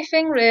a funny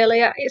thing,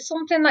 really. It's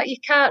something that you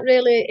can't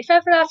really. If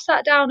ever I've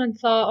sat down and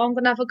thought, oh, I'm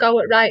going to have a go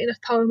at writing a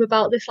poem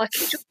about this, like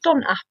it just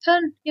doesn't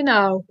happen, you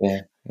know.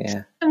 Yeah.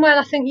 And well,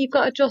 I think you've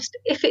got to just,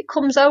 if it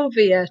comes over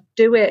you,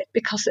 do it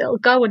because it'll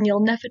go and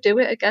you'll never do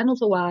it again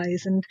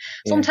otherwise. And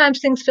sometimes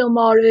things feel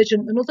more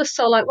urgent than others.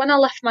 So, like when I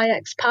left my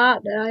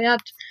ex-partner, I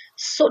had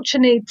such a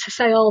need to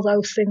say all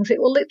those things. It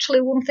was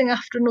literally one thing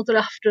after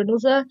another,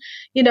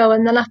 you know,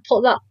 and then I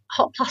put that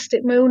Hot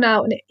Plastic Moon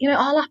out and it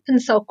all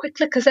happened so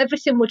quickly because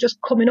everything was just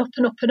coming up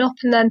and up and up.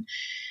 And then,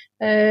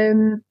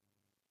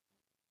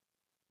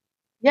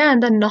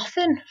 and then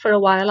nothing for a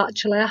while,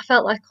 actually. I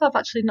felt like, I've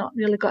actually not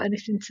really got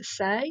anything to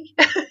say.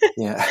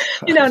 Yeah.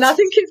 You know, and I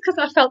think it's because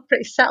I felt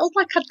pretty settled,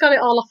 like I'd got it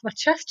all off my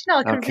chest, you know,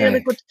 like a really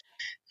good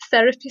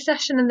therapy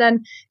session. And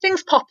then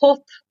things pop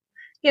up,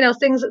 you know,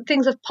 things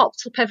have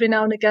popped up every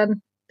now and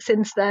again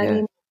since then. Yeah.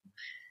 You know.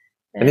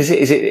 And is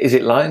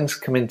it lines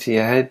come into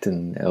your head,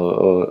 and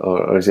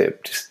or is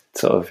it just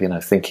sort of, you know,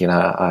 thinking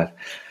I'd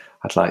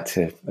like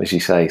to, as you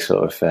say,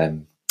 sort of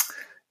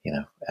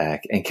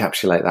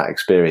encapsulate that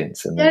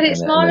experience? And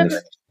it's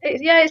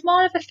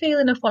more of a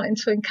feeling of wanting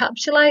to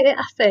encapsulate it,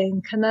 I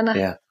think, and then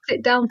I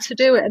sit down to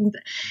do it. And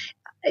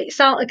this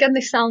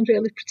sounds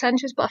really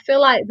pretentious, but I feel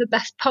like the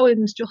best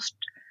poems just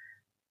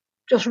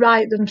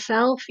write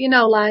themselves, you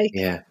know, like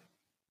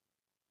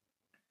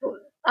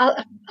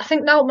I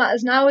think Now It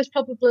Matters Now is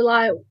probably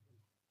like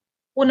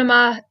one of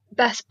my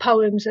best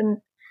poems, and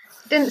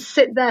didn't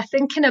sit there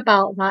thinking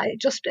about that. It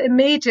just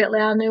immediately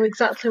I knew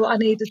exactly what I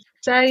needed to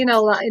say.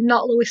 Like in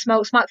Not Louis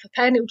Smoke Smack for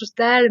Pain, it was just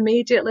there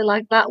immediately.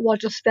 Like that was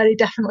just very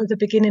definitely the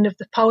beginning of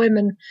the poem,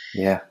 and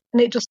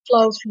it just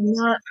flows from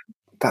that.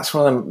 That's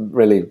one of the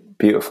really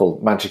beautiful,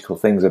 magical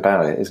things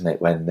about it, isn't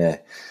it?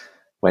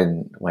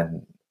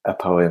 When a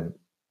poem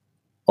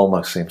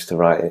almost seems to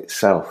write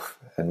itself,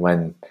 and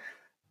when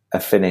a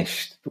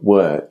finished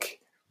work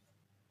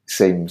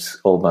seems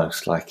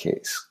almost like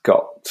it's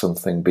got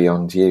something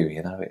beyond you.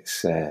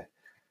 It's a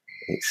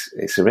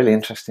really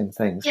interesting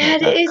thing.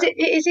 It is. It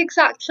is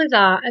exactly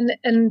that,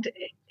 and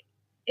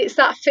it's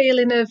that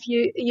feeling of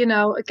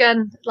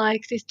again,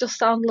 like this does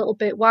sound a little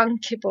bit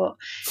wanky, but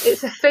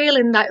it's a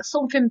feeling that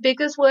something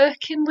bigger's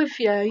working with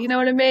you. You know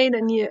what I mean?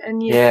 And you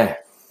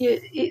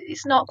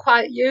it's not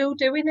quite you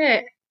doing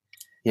it.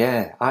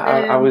 Yeah,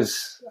 I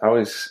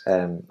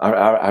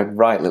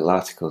write little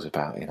articles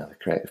about the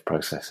creative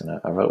process, and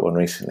I wrote one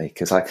recently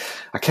because I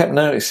kept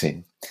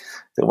noticing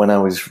that when I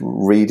was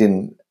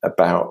reading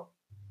about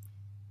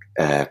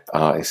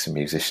artists and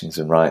musicians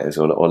and writers,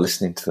 or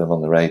listening to them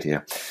on the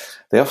radio,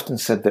 they often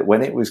said that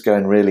when it was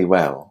going really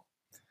well,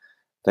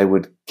 they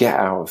would get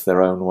out of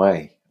their own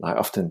way, like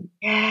often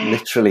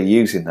literally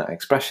using that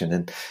expression.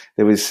 And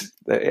there was,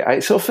 I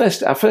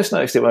first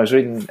noticed it when I was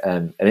reading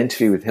an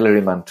interview with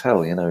Hilary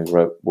Mantel, who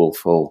wrote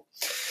Wolf Hall,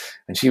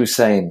 and she was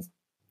saying,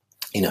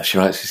 she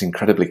writes these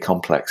incredibly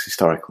complex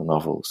historical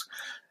novels,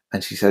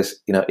 and she says,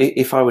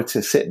 if I were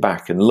to sit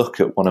back and look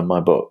at one of my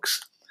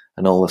books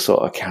and all the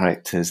sort of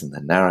characters and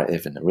the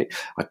narrative and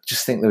I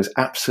just think there was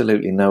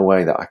absolutely no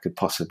way that I could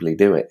possibly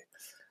do it.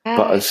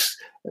 But as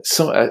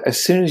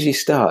soon as you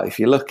start, if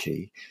you're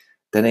lucky,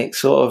 then it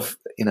sort of,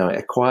 it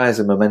acquires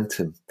a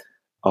momentum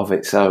of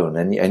its own,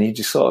 and you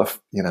just sort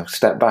of,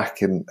 step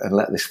back and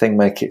let this thing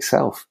make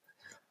itself.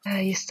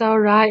 You're so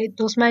right. It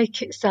does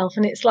make itself,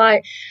 and it's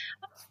like,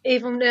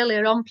 even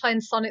earlier on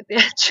playing Sonic the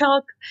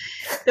Hedgehog,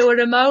 there were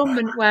a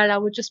moment where I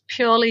was just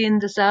purely in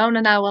the zone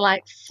and I was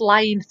like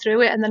flying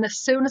through it, and then as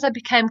soon as I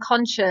became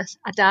conscious,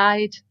 I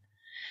died.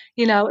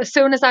 As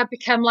soon as I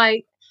became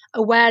like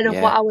aware of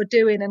what I was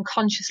doing and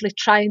consciously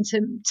trying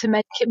to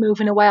make it move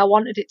in a way I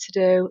wanted it to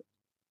do,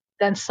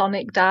 then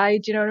Sonic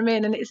died. You know what I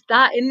mean? And it's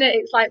that, isn't it?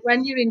 It's like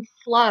when you're in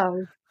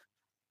flow,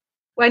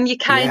 when you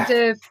kind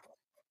of,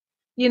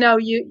 you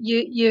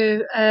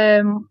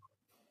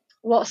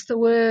what's the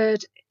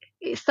word?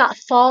 It's that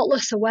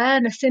thoughtless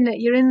awareness, isn't it?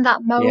 You're in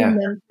that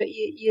moment, but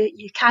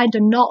you're kind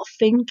of not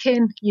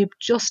thinking. You're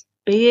just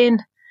being.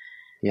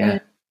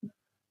 And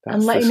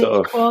letting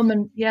it come,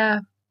 and Yeah,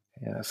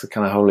 that's the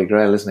kind of holy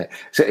grail, isn't it?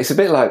 So it's a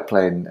bit like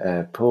playing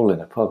pool in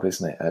a pub,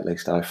 isn't it? At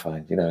least I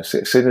find, as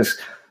soon as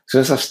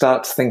I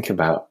start to think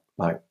about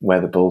like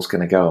where the ball's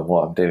going to go and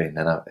what I'm doing,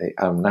 then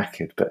I'm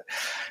knackered. But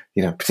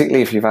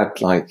particularly if you've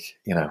had like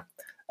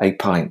a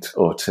pint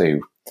or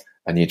two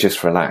and you're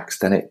just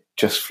relaxed, then it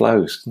just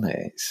flows, doesn't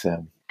it?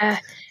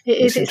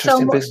 It's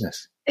interesting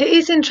business. It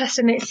is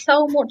interesting. It's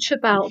so much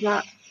about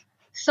that.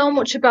 So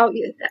much about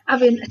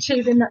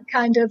achieving that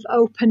kind of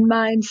open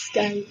mind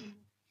state.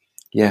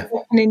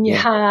 Opening your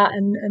heart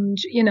and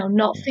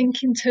not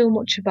thinking too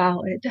much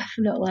about it,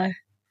 definitely.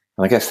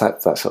 And I guess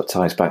that sort of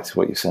ties back to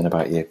what you're saying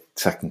about your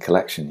second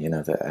collection,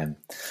 that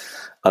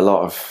a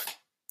lot of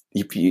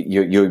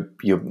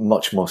you're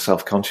much more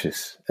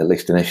self-conscious, at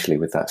least initially,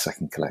 with that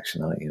second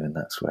collection, aren't you? And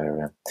that's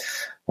where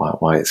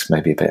why it's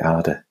maybe a bit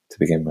harder to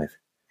begin with.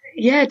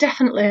 Yeah,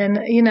 definitely. And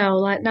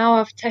like now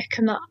I've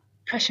taken that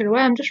pressure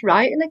away, I'm just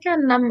writing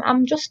again, and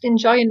I'm just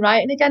enjoying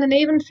writing again, and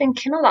even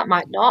thinking, that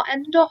might not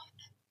end up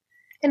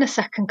in a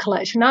second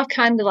collection. I'm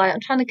kind of like, I'm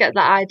trying to get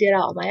that idea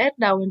out of my head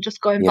now and just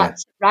going back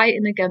to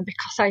writing again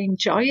because I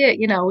enjoy it,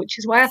 which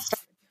is why I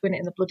started doing it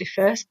in the bloody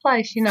first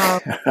place,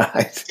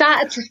 Right.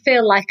 Started to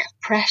feel like a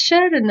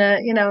pressure and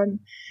and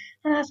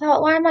I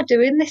thought, why am I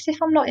doing this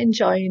if I'm not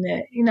enjoying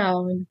it,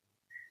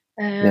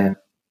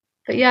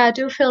 But yeah, I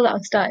do feel that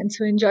I'm starting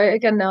to enjoy it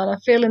again now, and I'm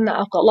feeling that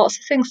I've got lots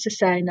of things to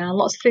say now,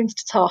 lots of things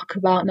to talk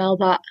about now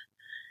that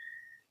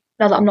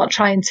I'm not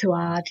trying too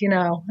hard,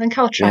 I think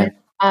I'll try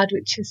hard,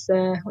 which is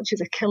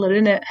a killer,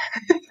 isn't it?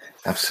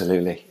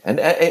 Absolutely. And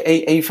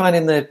are you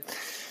finding the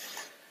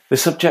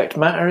subject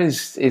matter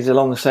is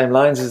along the same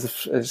lines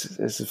as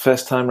the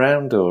first time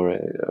round, or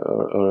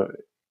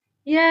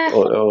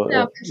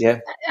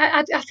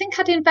I think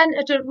I'd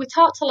invented. We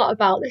talked a lot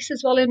about this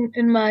as well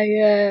in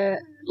my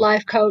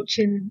life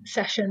coaching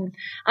session.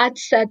 I'd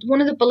said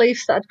one of the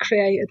beliefs that I'd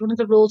created, one of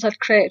the rules I'd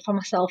created for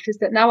myself, is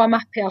that now I'm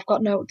happy, I've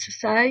got no to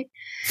say,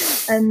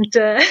 and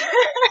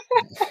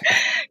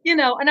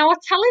and I was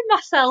telling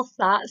myself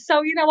that.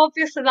 So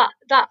obviously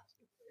that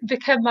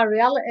became my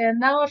reality, and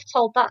now I've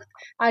told that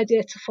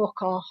idea to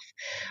fuck off.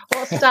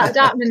 What started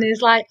happening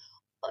is like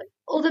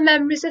other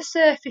memories are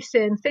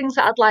surfacing, things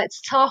that I'd like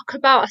to talk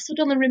about. I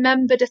suddenly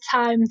remembered a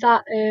time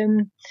that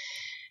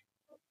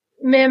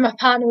me and my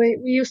partner, we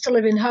used to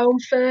live in Home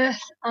Firth,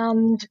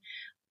 and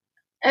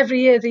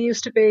every year there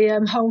used to be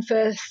Home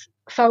Firth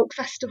folk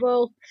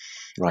festival.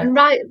 Right. And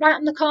right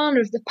on the corner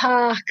of the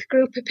park, a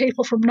group of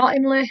people from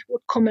Nottingley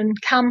would come and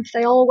camp.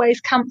 They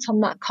always camped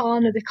on that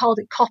corner. They called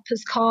it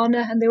Copper's Corner,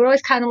 and they were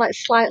always kind of like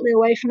slightly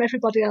away from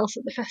everybody else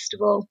at the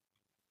festival.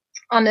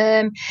 And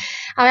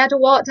I had a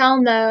walk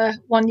down there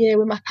one year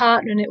with my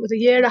partner, and it was a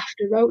year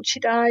after Roachy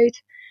died,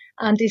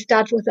 and his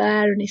dad was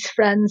there and his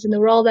friends, and they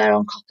were all there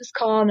on Copper's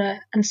Corner,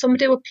 and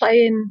somebody were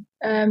playing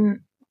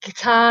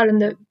guitar,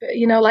 and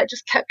like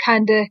just kept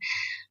kind of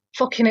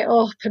fucking it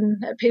up,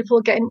 and people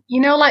were getting,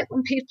 like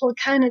when people are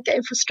kind of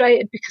getting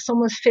frustrated because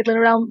someone's fiddling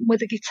around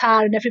with a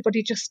guitar and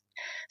everybody just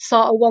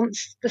sort of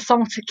wants the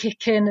song to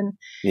kick in, and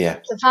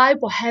the vibe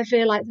were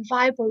heavy, like the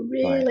vibe were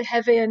really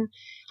heavy. And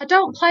I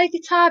don't play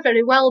guitar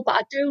very well, but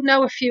I do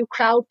know a few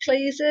crowd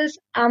pleasers,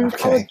 and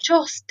I was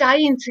just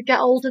dying to get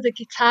hold of the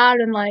guitar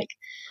and like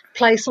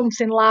play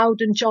something loud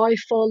and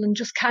joyful and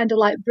just kind of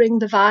like bring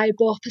the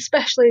vibe up,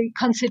 especially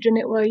considering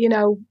it were,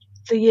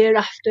 the year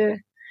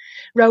after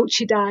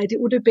Roachy died. It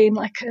would have been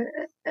like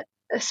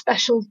a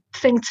special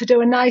thing to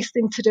do, a nice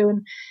thing to do.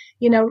 And,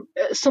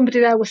 somebody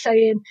there was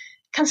saying,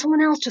 can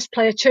someone else just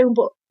play a tune?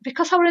 But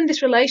because I were in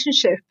this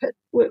relationship,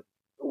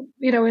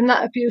 in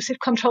that abusive,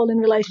 controlling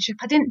relationship,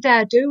 I didn't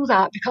dare do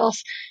that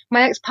because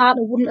my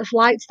ex-partner wouldn't have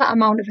liked that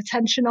amount of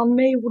attention on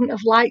me, wouldn't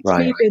have liked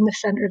me being the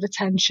centre of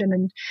attention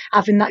and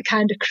having that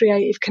kind of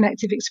creative,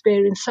 connective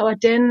experience. So I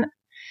didn't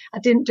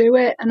do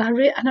it, and I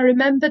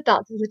remembered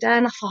that the other day,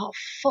 and I thought,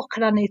 fuck,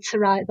 and I need to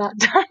write that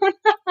down.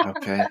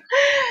 Okay.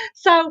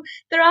 So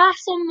there are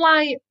some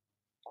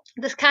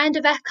there's kind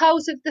of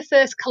echoes of the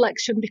first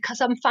collection, because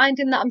I'm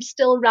finding that I'm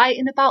still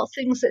writing about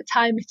things that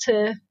tie me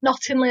to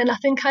Nottingley, and I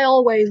think I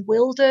always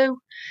will do.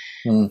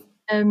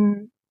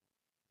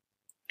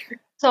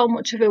 So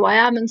much of who I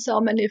am and so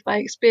many of my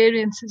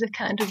experiences are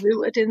kind of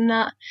rooted in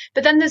that.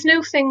 But then there's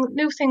new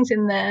things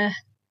in there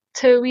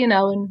too,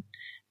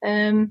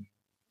 and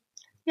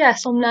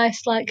some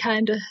nice, like,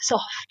 kind of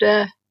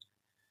softer,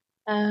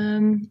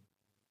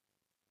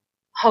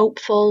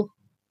 hopeful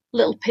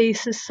little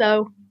pieces.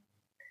 So,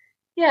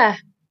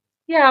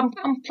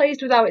 I'm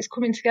pleased with how it's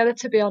coming together,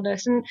 to be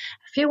honest. And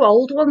a few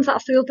old ones,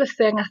 that's the other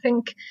thing. I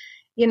think,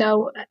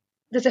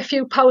 there's a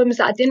few poems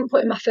that I didn't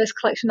put in my first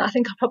collection that I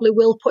think I probably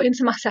will put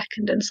into my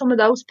second. And some of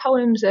those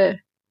poems are,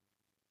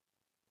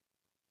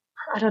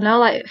 I don't know,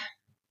 like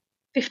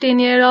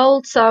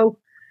 15-year-old. So,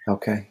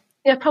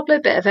 probably a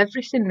bit of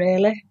everything,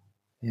 really.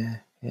 Yeah.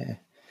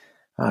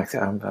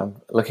 I'm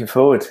looking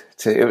forward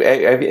to.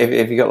 Have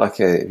you got like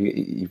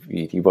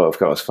you won't have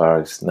got as far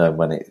as knowing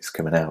when it's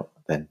coming out?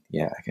 Then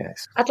I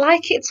guess I'd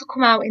like it to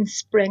come out in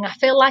spring. I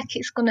feel like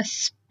it's going to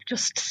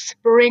just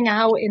spring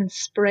out in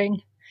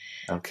spring.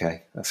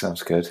 Okay, that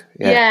sounds good.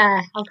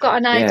 Yeah, I've got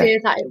an idea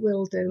that it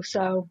will do.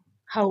 So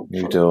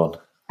hopefully. New dawn,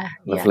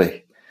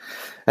 lovely.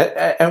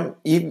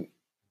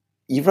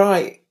 You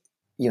write.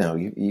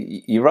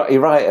 You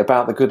write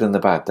about the good and the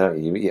bad,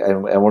 don't you?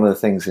 And one of the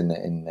things in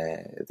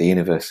the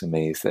universe in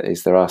me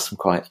is there are some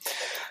quite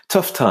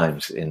tough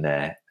times in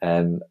there,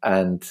 and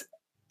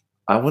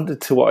I wondered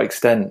to what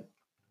extent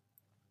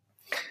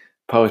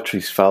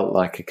poetry's felt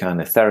like a kind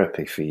of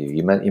therapy for you.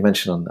 You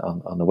mentioned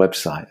on the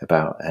website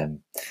about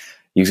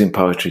using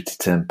poetry to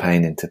turn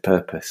pain into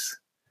purpose.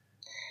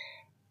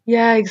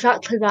 Yeah,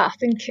 exactly that. I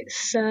think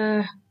it's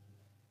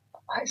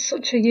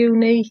such a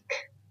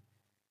unique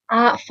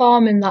art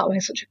form in that way,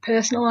 such a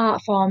personal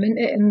art form, isn't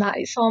it? In that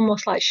it's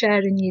almost like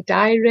sharing your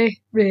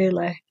diary,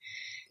 really.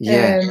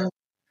 Yeah.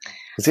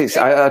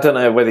 I don't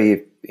know whether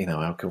you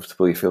how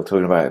comfortable you feel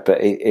talking about it, but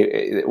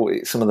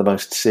it's some of the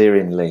most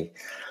searingly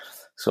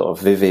sort of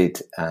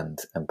vivid and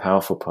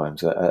powerful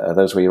poems are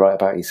those where you write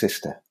about your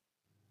sister.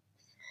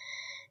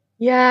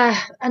 Yeah,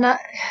 and I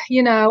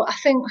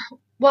think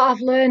what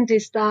I've learned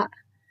is that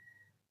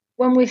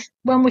when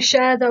we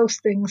share those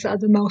things that are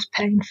the most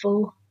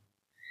painful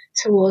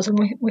to us, and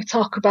we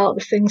talk about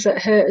the things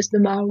that hurt us the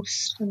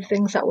most and the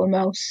things that we're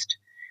most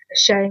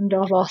ashamed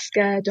of or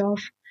scared of,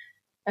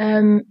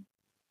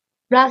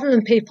 rather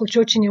than people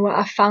judging you, what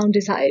I've found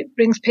is that it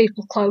brings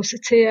people closer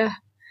to you.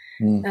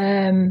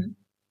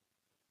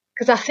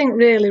 Because I think,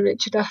 really,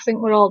 Richard, I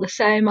think we're all the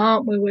same,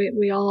 aren't we?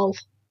 We all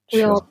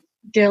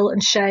guilt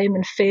and shame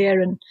and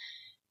fear, and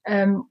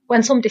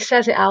when somebody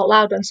says it out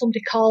loud, when somebody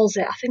calls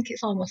it, I think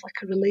it's almost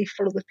like a relief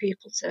for other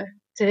people to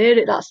hear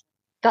it.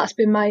 That's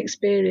been my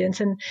experience.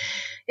 And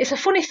it's a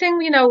funny thing,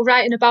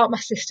 writing about my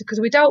sister,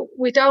 because we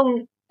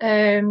don't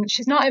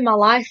she's not in my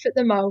life at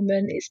the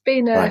moment. It's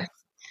been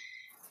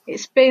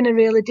a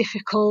really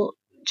difficult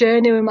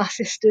journey with my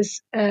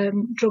sister's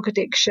drug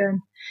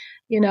addiction,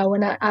 and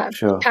I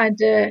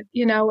kind of,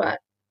 I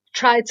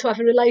tried to have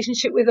a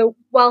relationship with her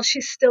while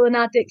she's still an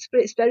addict,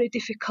 but it's very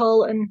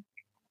difficult. And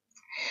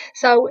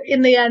so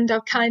in the end,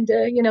 I've kind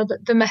of,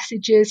 the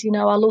message is,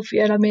 I love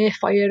you and I'm here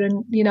for you,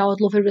 and,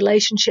 I'd love a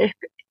relationship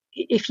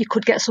if you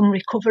could get some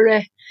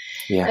recovery.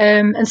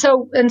 And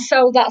so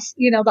that's,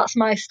 that's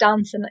my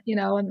stance, and,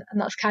 and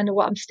that's kind of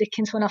what I'm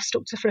sticking to, and I've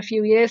stuck to for a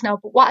few years now.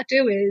 But what I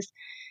do is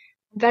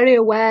very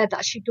aware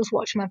that she does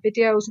watch my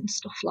videos and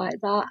stuff like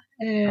that.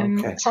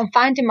 Okay. So I'm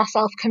finding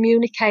myself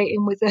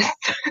communicating with her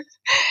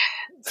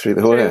Through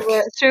the work.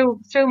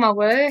 through my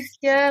work.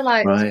 Yeah,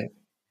 like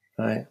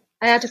Right.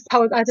 I had a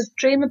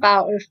dream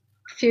about her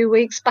a few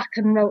weeks back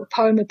and wrote a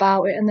poem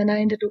about it, and then I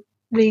ended up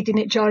reading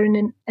it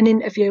during an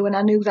interview, and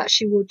I knew that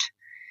she would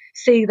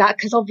see that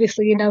because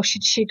obviously,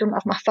 she doesn't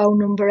have my phone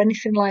number or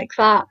anything like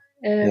that.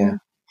 Yeah.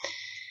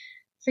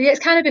 So yeah, it's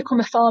kind of become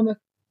a form of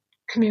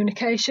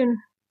communication.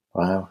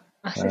 Wow.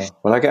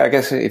 Well, I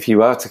guess if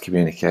you are to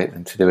communicate,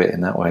 then to do it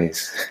in that way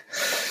is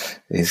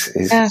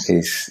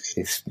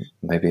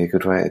maybe a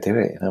good way to do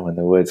it. When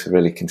the words are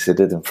really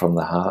considered and from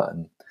the heart.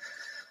 And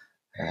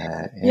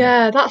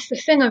yeah, that's the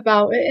thing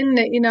about it, isn't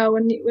it?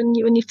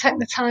 When you take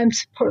the time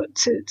to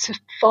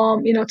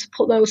form, to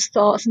put those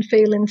thoughts and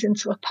feelings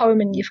into a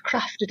poem and you've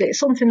crafted it, it's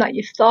something that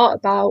you've thought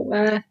about.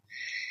 Where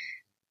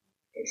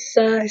it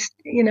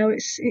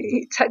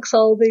takes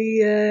all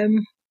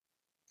the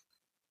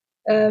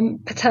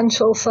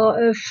potential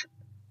sort of.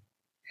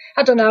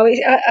 I don't know.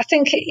 I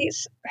think it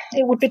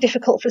would be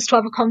difficult for us to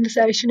have a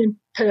conversation in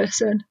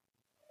person.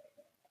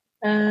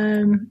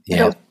 I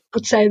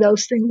would say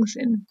those things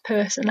in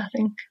person. I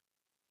think.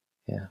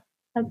 Yeah.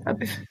 I'd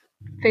be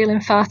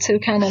feeling far too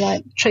kind of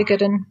like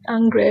triggered and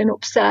angry and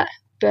upset.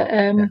 But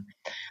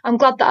I'm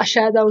glad that I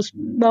share those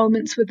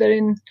moments with her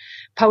in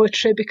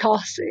poetry,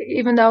 because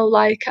even though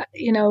I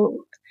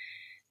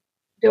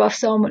do have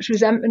so much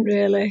resentment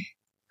really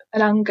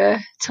and anger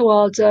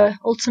towards her,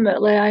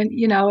 ultimately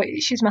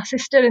she's my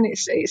sister, and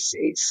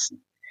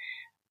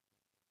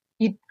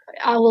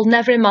I will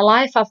never in my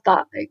life have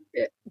that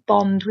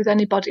bond with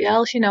anybody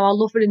else. I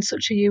love her in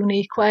such a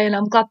unique way, and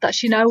I'm glad that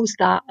she knows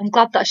that. I'm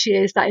glad that she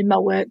hears that in my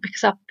work,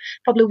 because I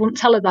probably wouldn't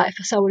tell her that if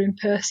I saw her in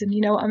person.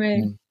 You know what I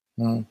mean?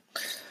 Mm.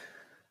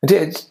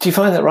 Do you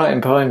find that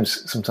writing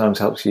poems sometimes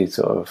helps you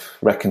sort of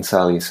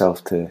reconcile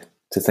yourself to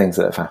things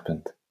that have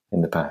happened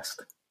in the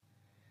past?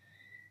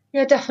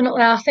 Yeah,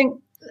 definitely. I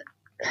think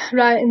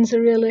writing's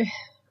a really,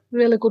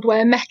 really good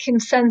way of making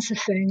sense of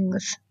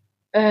things,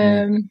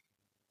 and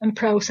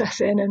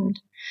processing, and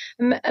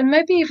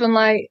maybe even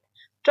like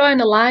drawing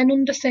a line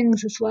under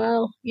things as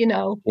well.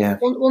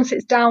 Once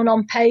it's down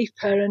on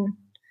paper and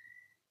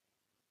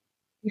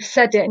you've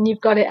said it and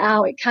you've got it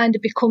out, it kind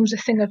of becomes a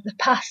thing of the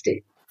past. You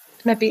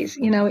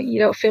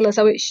don't feel as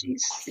though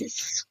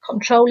it's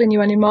controlling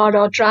you anymore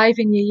or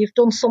driving you. You've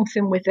done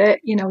something with it.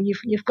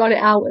 You've got it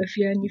out of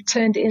you and you've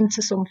turned it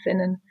into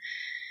something. And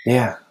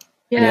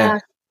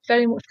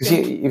very much. Because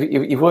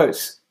you've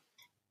worked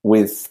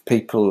with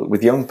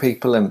young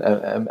people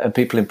and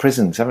people in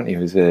prisons, haven't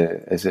you? As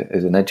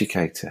an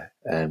educator,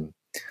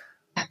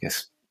 I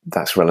guess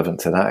that's relevant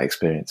to that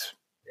experience.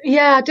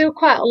 Yeah, I do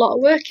quite a lot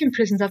of work in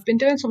prisons. I've been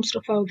doing some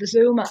stuff over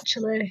Zoom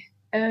actually,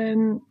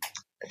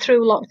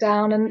 through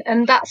lockdown,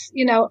 and that's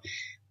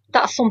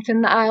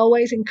something that I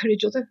always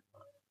encourage other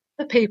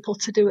people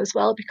to do as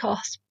well,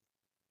 because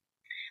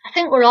I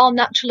think we're all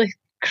naturally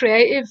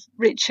creative,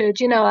 Richard.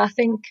 I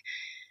think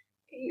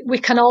we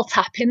can all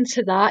tap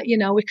into that.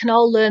 We can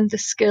all learn the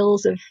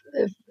skills of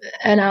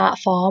an art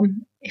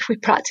form if we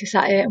practice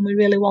at it and we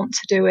really want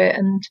to do it.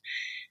 And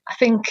I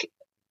think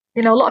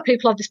a lot of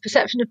people have this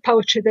perception of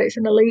poetry that it's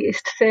an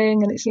elitist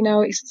thing, and it's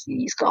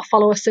got to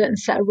follow a certain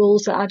set of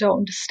rules that I don't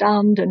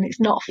understand, and it's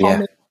not for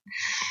me.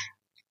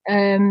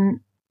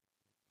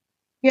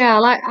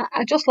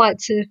 I just like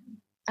to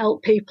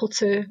help people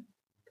to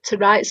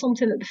write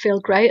something that they feel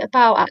great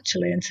about,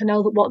 actually, and to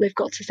know that what they've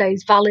got to say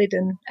is valid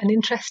and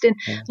interesting,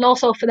 and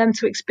also for them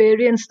to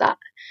experience that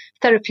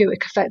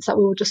therapeutic effects that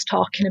we were just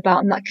talking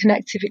about, and that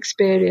connective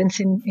experience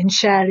in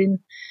sharing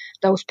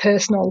those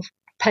personal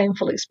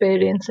painful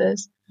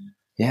experiences.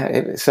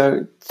 Yeah.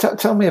 So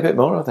tell me a bit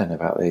more then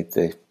about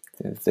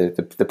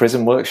the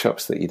prison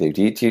workshops that you do.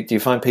 Do you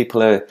find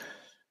people are?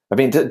 I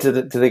mean, do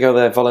they go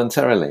there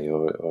voluntarily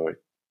or?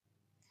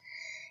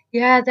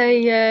 Yeah,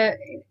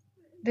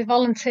 they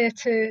volunteer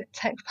to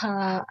take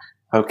part.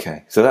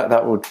 Okay, so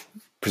that would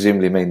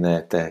presumably mean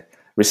they're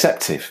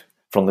receptive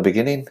from the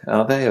beginning,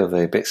 are they? Or are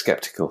they a bit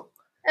sceptical?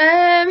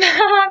 A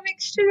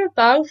mixture of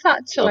both,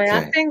 actually. Okay.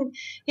 I think,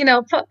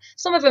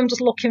 some of them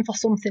just looking for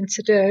something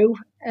to do,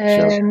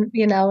 Sure.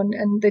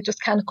 and they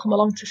just kind of come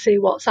along to see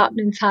what's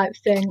happening type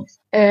thing.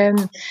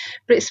 But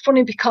it's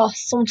funny because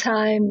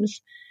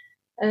sometimes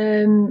they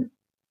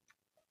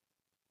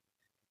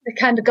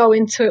kind of go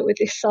into it with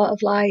this sort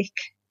of like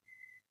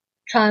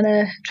trying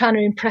to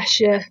impress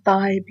you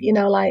vibe,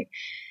 like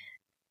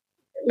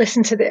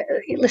listen to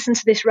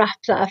this rap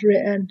that I've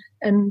written,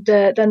 and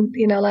then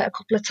like a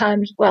couple of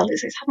times, well,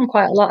 it's happened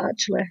quite a lot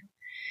actually.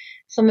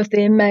 Some of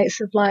the inmates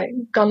have like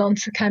gone on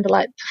to kind of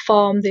like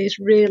perform these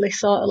really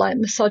sort of like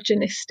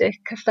misogynistic,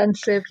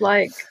 offensive,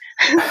 like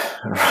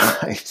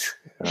right.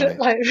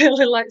 like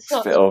really like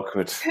sort it's a bit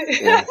awkward.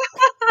 Yeah.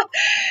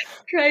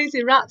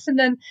 crazy raps, and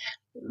then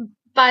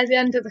by the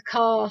end of the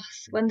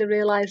course, when they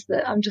realise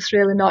that I'm just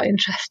really not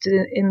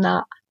interested in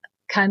that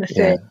kind of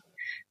thing,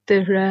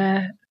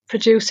 they're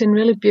producing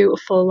really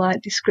beautiful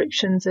like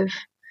descriptions of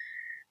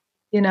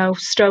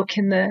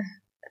stroking the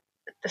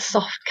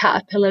soft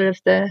caterpillar of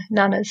the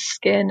nana's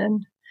skin,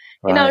 and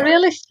Right.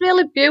 really,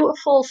 really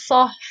beautiful,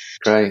 soft,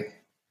 Great.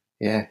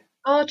 Yeah.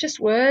 gorgeous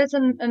words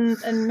and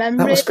That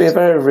memories. must be a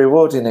very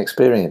rewarding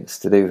experience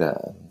to do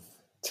that,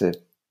 to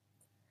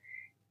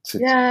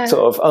Yeah,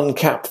 sort of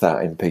uncap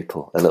that in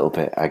people a little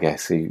bit, I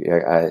guess,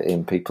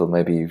 in people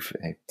maybe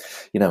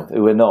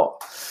who are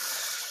not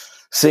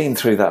seen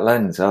through that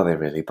lens, are they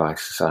really, by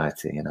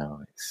society?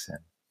 It's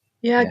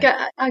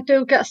I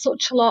do get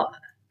such a lot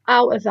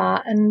out of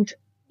that, and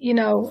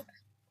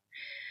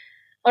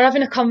or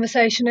having a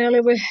conversation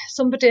earlier with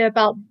somebody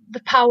about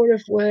the power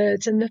of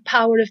words and the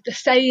power of the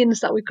sayings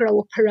that we grow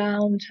up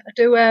around. I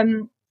do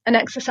an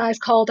exercise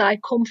called I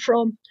Come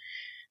From.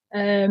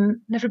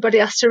 And everybody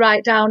has to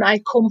write down I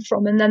come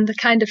from, and then the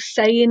kind of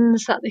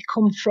sayings that they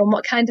come from.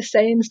 What kind of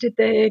sayings did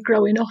they hear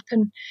growing up?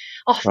 And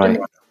often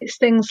it's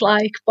things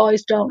like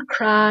boys don't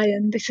cry,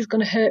 and this is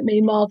going to hurt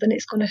me more than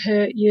it's going to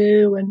hurt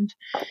you, and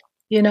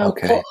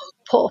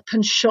put up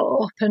and shut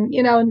up, and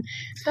and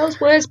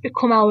those words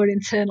become our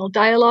internal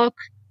dialogue,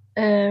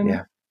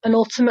 and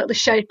ultimately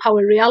shape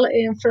our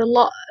reality. And for a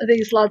lot of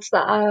these lads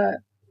that I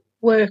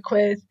work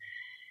with,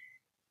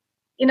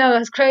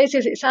 as crazy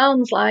as it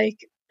sounds, like,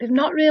 they've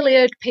not really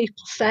heard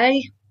people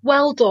say,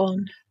 well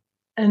done,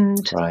 and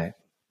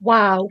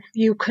wow,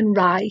 you can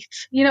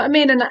write. You know what I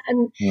mean? And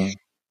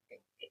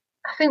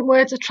I think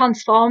words are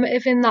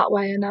transformative in that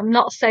way. And I'm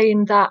not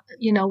saying that,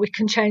 we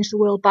can change the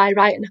world by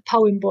writing a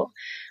poem, but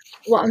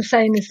what I'm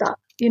saying is that,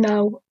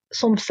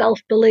 some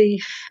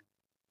self-belief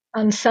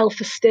and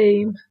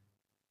self-esteem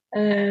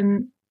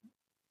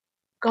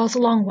goes a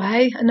long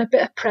way, and a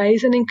bit of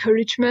praise and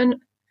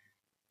encouragement.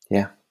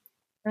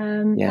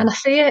 And I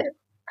see it,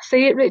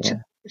 Richard.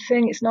 Yeah. The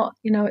thing, it's not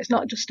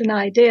just an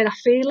idea. I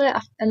feel it,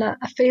 and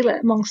I feel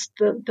it amongst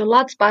the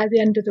lads. By the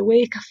end of the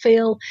week, I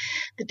feel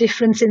the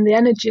difference in the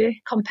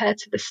energy compared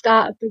to the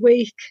start of the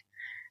week.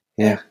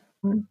 And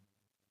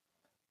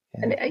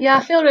I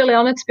feel really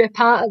honoured to be a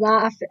part of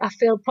that. I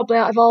feel probably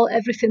out of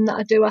everything that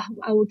I do,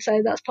 I would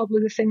say that's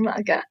probably the thing that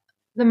I get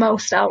the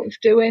most out of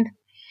doing.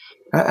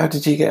 How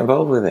did you get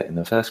involved with it in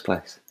the first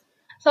place?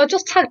 So I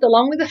just tagged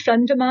along with a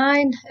friend of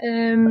mine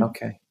who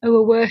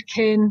were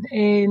working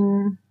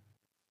in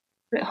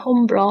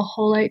Humber or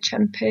Hull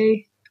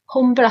HMP.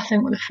 Humber, I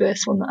think, was the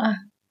first one that I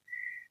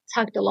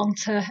tagged along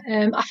to.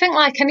 I think,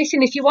 like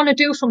anything, if you want to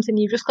do something,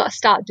 you've just got to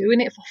start doing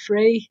it for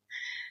free,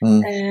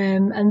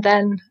 and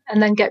then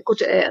get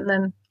good at it, and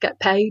then get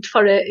paid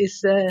for it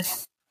is the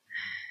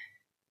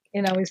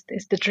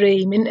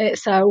dream, isn't it?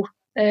 So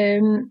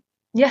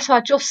so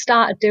I just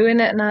started doing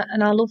it,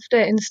 and I loved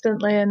it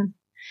instantly, and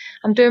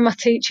I'm doing my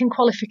teaching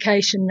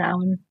qualification now,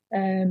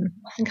 and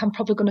I think I'm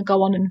probably going to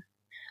go on and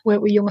work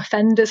with young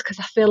offenders, because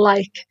I feel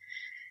like,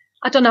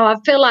 I don't know, I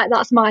feel like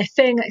that's my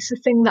thing. It's the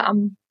thing that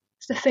I'm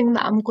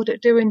good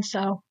at doing.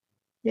 So,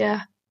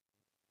 yeah.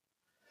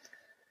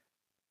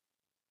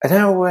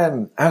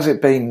 And how's it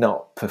been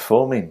not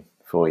performing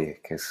for you?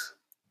 Because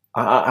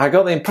I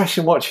got the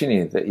impression watching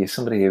you that you're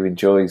somebody who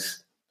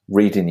enjoys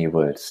reading your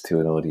words to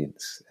an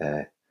audience.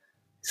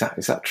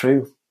 Is that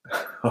true?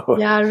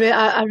 Yeah,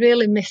 I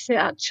really miss it,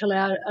 actually.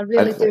 I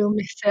really do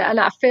miss it, and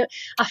I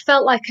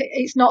felt like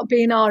it's not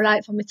been all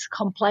right for me to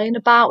complain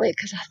about it,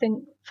 because I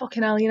think,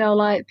 fucking hell,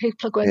 like,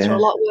 people are going through a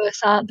lot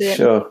worse, aren't they?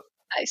 Sure.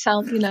 It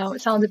sounds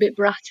a bit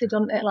bratty,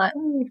 doesn't it? Like,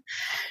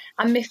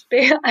 I miss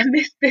being on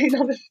the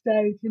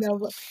stage,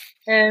 but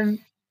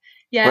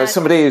yeah. Well,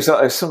 somebody who's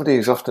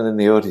often in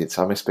the audience,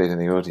 I miss being in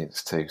the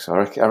audience too. So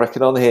I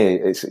reckon on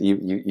here, it's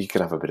you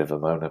can have a bit of a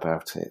moan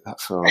about it.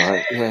 That's all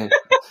right. Yeah.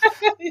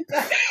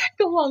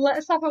 Come on,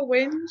 let's have a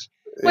whinge.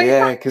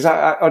 Because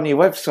on your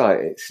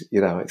website, it's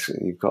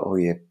you've got all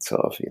your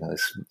sort of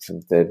some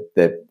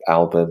the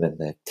album and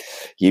the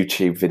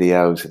YouTube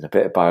videos and a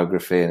bit of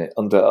biography, and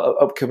under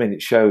upcoming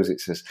shows it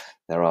says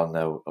there are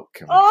no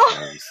upcoming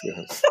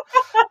shows.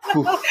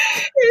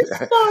 It's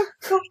so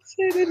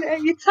gutted, isn't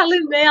it? You're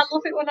telling me. I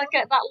love it when I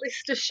get that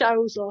list of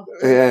shows up.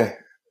 Yeah.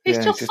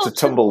 It's just a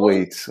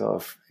tumbleweed sort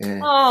of.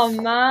 Yeah. Oh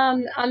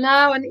man, I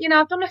know, and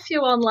I've done a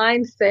few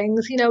online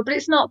things, but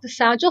it's not the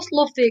same. I just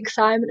love the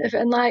excitement of it,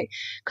 and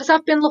because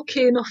I've been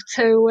lucky enough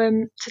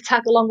to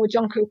tag along with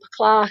John Cooper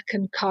Clarke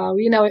and co.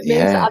 It means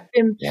that I've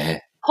been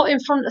put in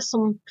front of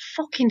some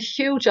fucking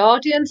huge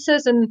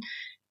audiences, and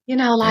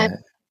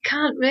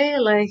can't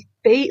really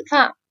beat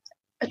that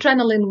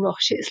adrenaline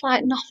rush. It's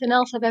like nothing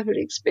else I've ever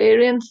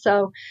experienced.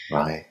 So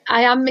I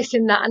am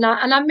missing that, and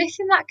I'm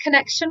missing that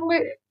connection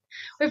with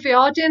the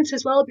audience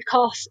as well,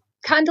 because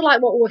kind of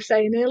like what we were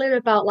saying earlier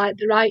about, like,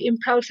 the writing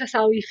process,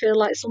 how you feel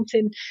like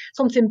something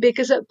big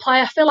is at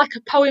play. I feel like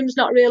a poem's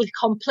not really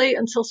complete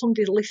until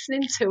somebody's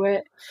listening to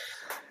it.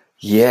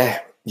 Yeah.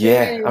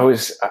 I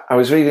was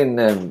reading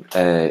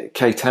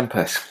Kay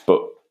Tempest's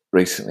book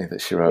recently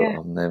that she wrote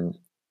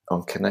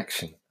on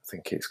connection, I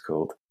think it's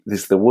called.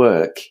 There's the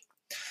work,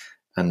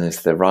 and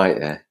there's the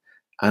writer,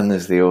 and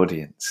there's the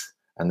audience,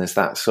 and there's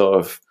that sort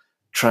of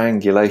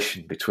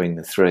triangulation between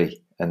the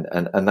three.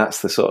 And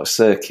that's the sort of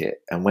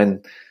circuit. And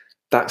when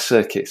that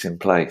circuit's in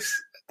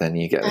place, then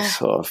you get this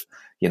sort of,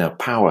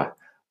 power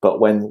But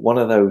when one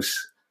of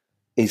those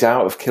is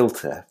out of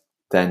kilter,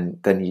 then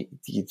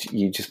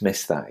you just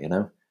miss that, you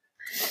know?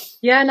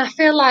 Yeah, and I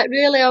feel like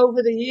really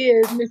over the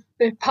years,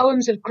 my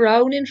poems have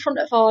grown in front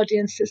of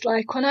audiences.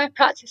 Like when I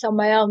practice on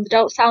my own, they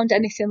don't sound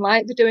anything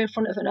like they do in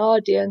front of an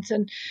audience.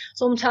 And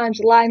sometimes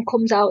the line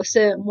comes out a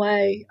certain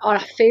way, or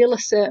I feel a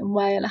certain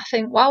way, and I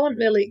think, well, I wasn't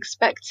really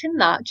expecting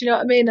that. Do you know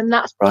what I mean? And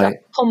that's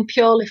come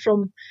purely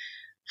from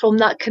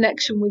that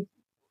connection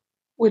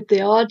with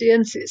the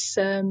audience. It's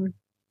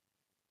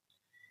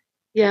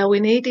yeah, we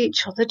need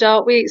each other,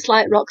 don't we? It's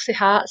like Roxy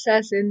Hart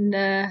says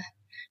in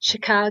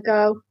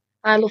Chicago.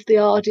 I love the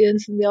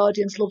audience and the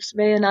audience loves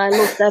me and I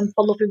love them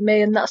for loving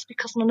me, and that's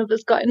because none of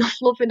us got enough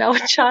love in our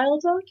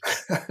childhood.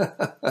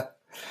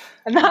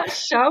 And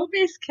that's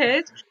showbiz,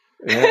 kid.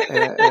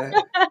 Yeah.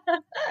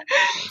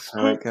 That's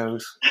how it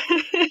goes.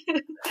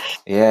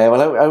 Yeah,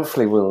 well,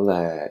 hopefully we'll,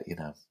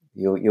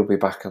 you'll be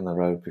back on the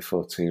road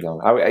before too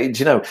long. Do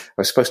you know, I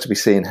was supposed to be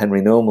seeing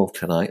Henry Normal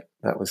tonight.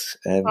 That was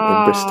in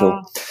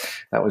Bristol.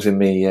 That was in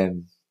me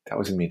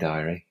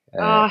diary.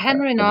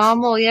 Henry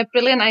Normal, yeah,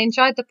 brilliant. I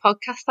enjoyed the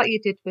podcast that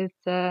you did with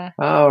right.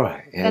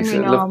 Yeah, Henry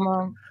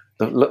Normal.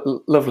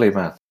 Lovely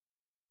man.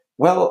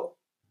 Well,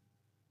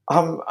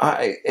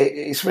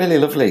 it's really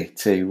lovely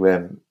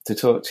to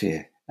talk to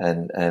you,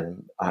 and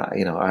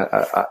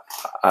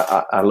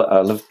I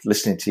love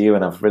listening to you,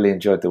 and I've really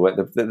enjoyed the work.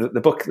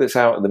 The book that's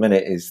out at the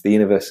minute is The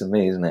Universe and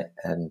Me, isn't it?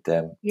 And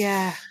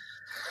yeah.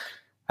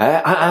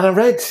 And I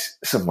read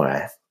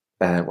somewhere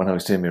when I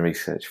was doing my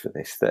research for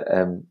this that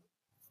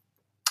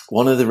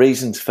one of the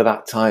reasons for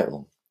that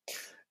title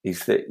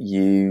is that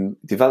you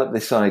developed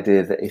this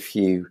idea that if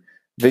you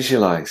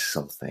visualize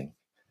something,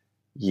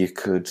 you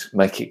could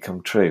make it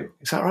come true.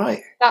 Is that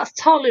right? That's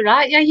totally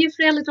right. Yeah, you've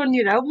really done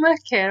your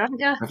homework here,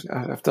 haven't you?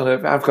 I've done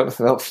it. I've got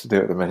nothing else to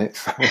do at the minute.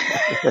 So.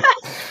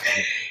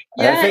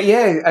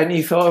 Yeah. And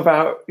you thought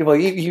about, well,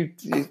 you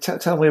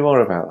tell me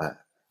more about that.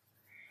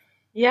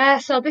 Yeah,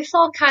 so this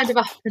all kind of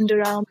happened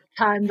around the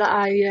time that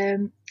I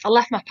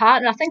left my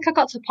partner. I think I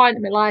got to a point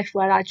in my life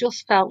where I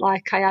just felt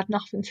like I had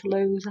nothing to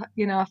lose.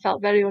 You know, I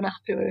felt very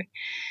unhappy with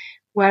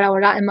where I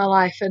was at in my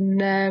life,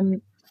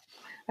 and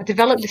I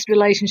developed this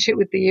relationship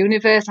with the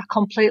universe. I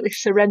completely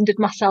surrendered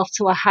myself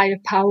to a higher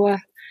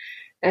power,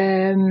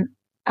 and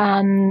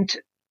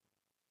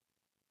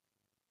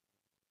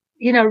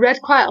you know, read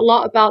quite a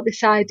lot about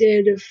this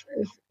idea of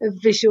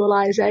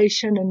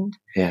visualization and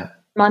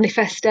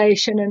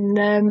manifestation, and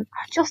I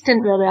just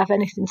didn't really have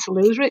anything to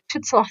lose,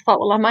 Richard, so I thought,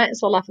 well, I might as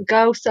well have a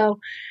go.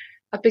 So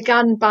I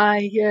began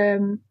by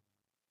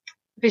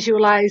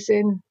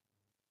visualizing,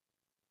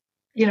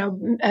 you know,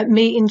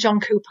 meeting John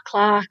Cooper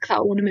Clarke. That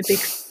was one of my big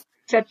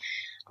said,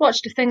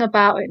 watched a thing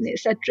about it and it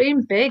said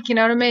dream big, you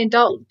know what I mean?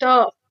 Don't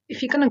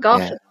if you're gonna go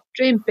for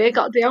dream big,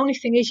 the only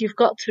thing is you've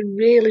got to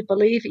really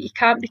believe it. You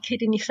can't be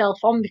kidding yourself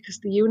on because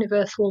the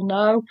universe will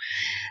know.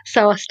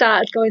 So I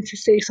started going to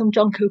see some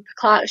John Cooper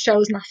Clarke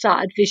shows and I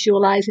started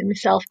visualising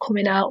myself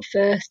coming out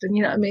first, and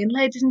you know what I mean,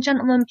 ladies and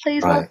gentlemen,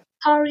 please welcome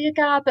Toria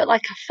Garbutt.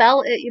 Like I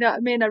felt it, you know what I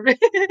mean? I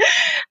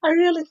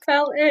really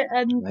felt it,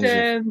 and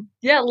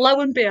lo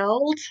and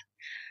behold,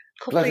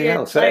 bloody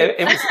hell! So it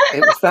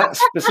was that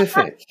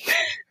specific.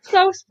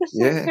 So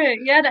specific,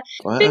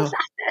 Wow. Things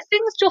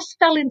just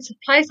fell into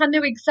place. I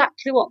knew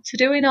exactly what to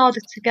do in order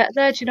to get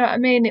there. Do you know what I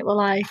mean? It was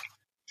like,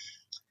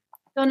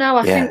 I don't know.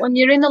 I think when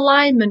you're in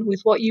alignment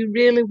with what you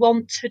really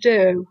want to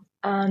do,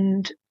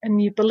 and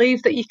you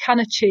believe that you can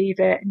achieve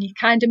it, and you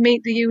kind of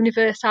meet the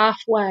universe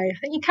halfway. I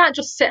think you can't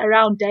just sit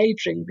around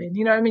daydreaming.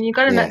 You know what I mean? You've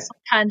got to make some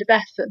kind of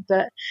effort.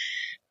 But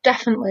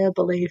definitely a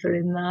believer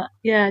in that.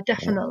 Yeah,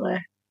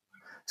 definitely.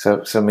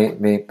 So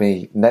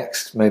me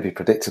next maybe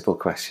predictable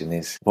question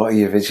is, what are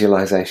your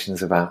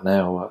visualizations about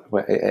now?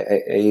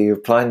 Are you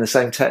applying the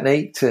same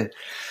technique to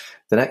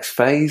the next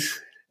phase?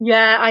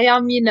 Yeah, I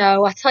am, you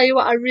know. I tell you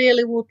what I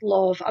really would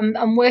love.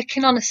 I'm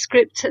working on a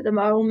script at the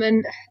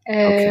moment,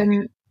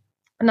 and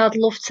I'd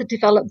love to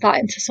develop that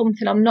into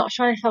something. I'm not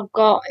sure if I've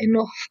got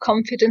enough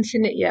confidence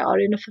in it yet or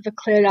enough of a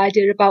clear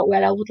idea about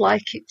where I would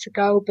like it to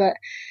go, but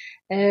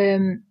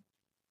I'm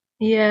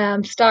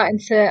starting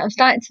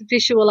to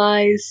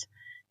visualize,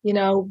 you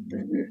know,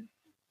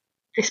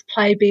 this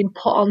play being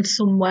put on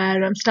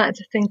somewhere. I'm starting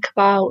to think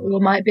about who I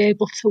might be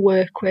able to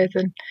work with,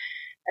 and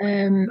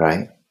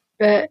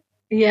but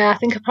yeah, I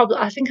think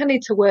I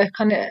need to work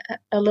on it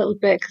a little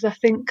bit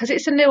because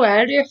it's a new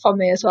area for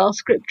me as well,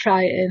 script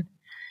writing.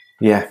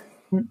 Yeah,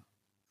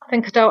 I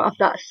think I don't have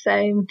that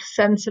same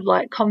sense of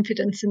like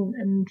confidence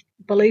and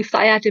belief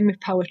that I had in my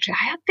poetry.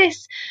 I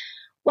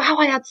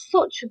had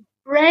such a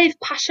brave,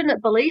 passionate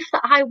belief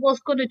that I was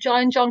going to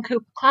join John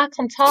Cooper Clarke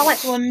on tour.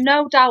 Like, there was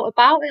no doubt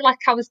about it. Like,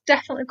 I was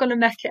definitely going to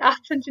make it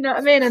happen. Do you know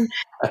what I mean? And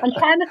I'm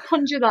trying to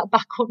conjure that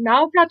back up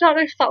now, but I don't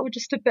know if that was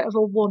just a bit of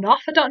a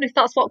one-off. I don't know if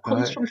that's what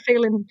comes from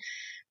feeling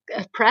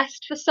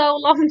oppressed for so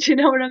long. Do you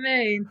know what I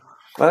mean?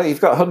 Well,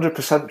 you've got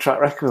 100% track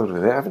record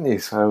with it, haven't you?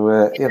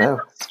 So, you know.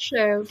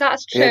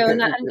 That's true. Yeah,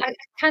 and I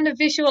kind of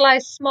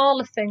visualise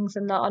smaller things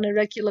and that on a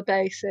regular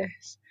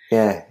basis.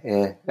 Yeah.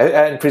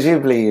 And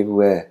presumably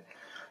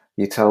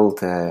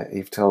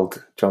you've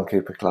told John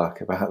Cooper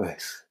Clarke about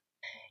this.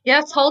 Yeah,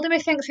 I told him he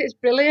thinks it's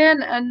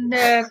brilliant, and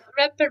I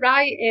read the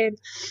writing.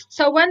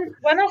 So when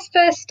I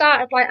first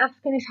started like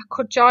asking if I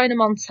could join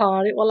him on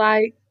tour, it was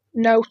like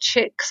no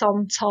chicks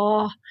on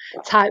tour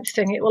type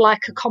thing. It was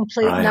like a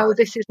complete no,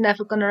 this is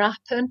never going to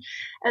happen.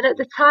 And at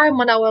the time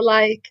when I were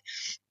like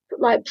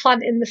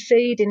planting the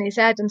seed in his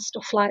head and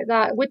stuff like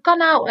that, we'd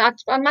gone out.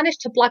 I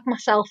managed to blag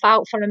myself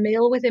out for a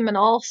meal with him and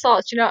all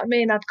sorts. You know what I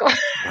mean? I'd got,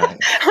 I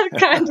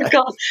kind of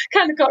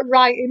got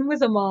right in with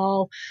them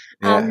all,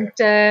 and.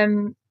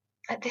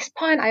 At this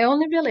point, I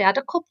only really had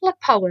a couple of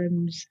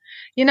poems,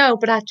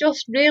 but I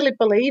just really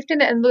believed in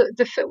it. And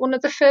one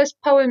of the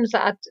first poems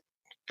that I'd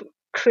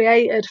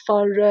created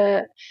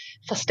for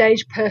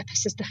stage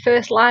purposes, the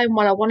first line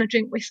was, "I want to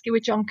drink whiskey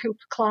with John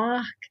Cooper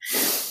Clarke."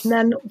 And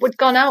then we'd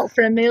gone out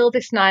for a meal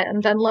this night,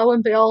 and then lo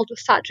and behold, we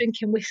sat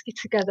drinking whiskey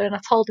together. And I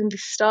told him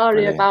this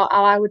story about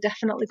how I was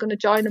definitely going to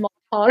join him on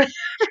tour.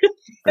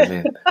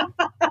 Brilliant.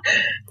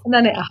 And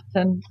then it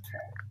happened.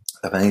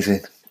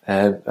 Amazing.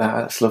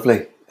 That's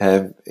lovely.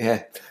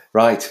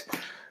 Right.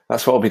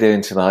 That's what I'll be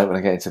doing tonight when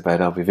I get into bed.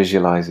 I'll be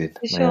visualising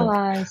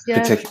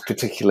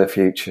particular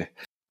future.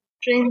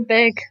 Dream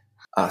big.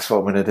 That's what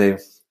I'm going to do.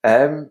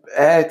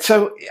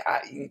 So,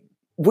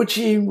 would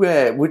you?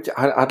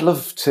 I'd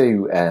love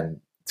to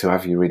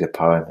have you read a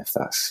poem if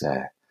that's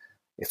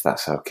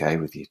okay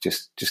with you,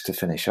 just to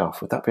finish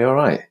off. Would that be all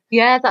right?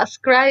 Yeah, that's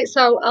great.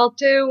 So I'll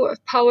do a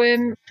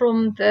poem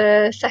from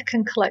the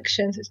second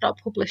collection. So it's not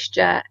published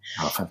yet.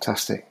 Oh,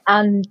 fantastic!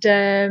 And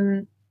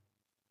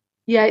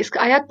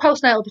I had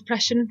postnatal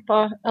depression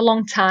for a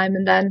long time,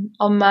 and then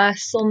on my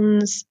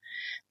son's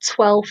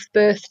 12th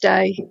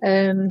birthday,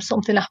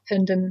 something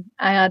happened, and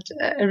I had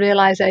a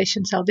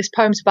realisation. So this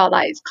poem's about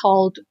that. It's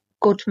called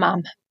 "Good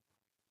Mam."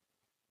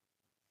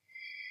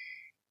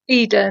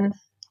 Eden,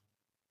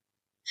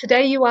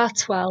 today you are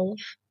 12.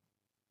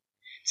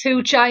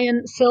 2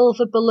 giant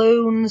silver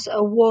balloons,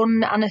 a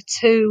 1 and a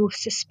 2,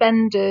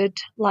 suspended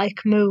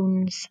like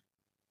moons.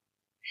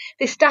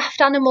 This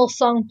daft animal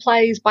song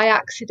plays by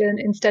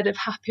accident instead of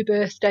Happy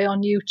Birthday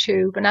on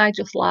YouTube, and I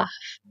just laugh.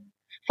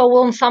 For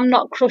once, I'm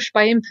not crushed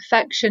by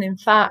imperfection. In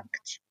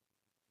fact,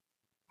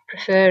 I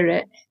prefer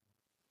it.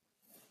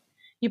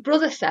 Your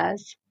brother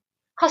says,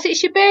 "'Cause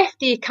it's your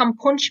birthday, you can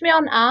punch me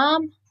on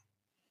arm."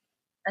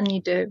 And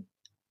you do.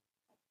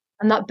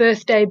 And that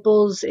birthday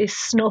buzz is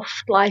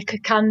snuffed like a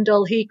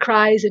candle. He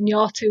cries and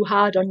you're too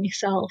hard on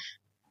yourself.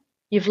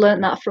 You've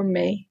learnt that from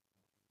me.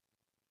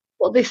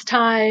 But this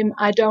time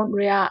I don't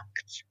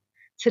react.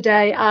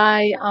 Today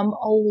I am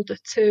older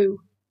too.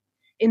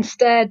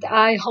 Instead,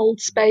 I hold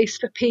space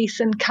for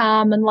peace and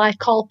calm, and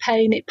like all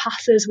pain, it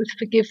passes with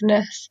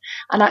forgiveness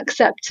and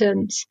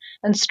acceptance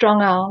and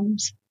strong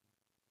arms.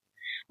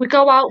 We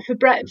go out for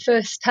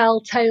breakfast, tell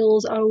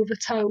tales over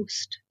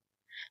toast.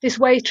 This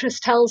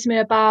waitress tells me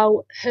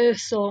about her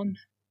son.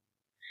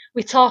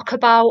 We talk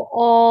about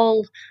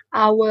all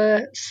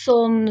our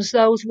sons,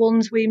 those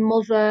ones we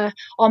mother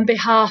on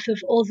behalf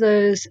of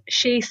others.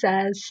 She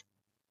says,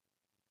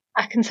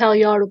 "I can tell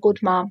you're a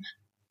good mum."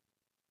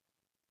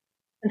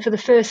 And for the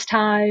first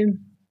time,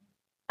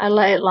 I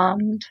let it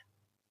land.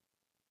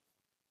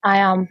 I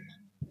am.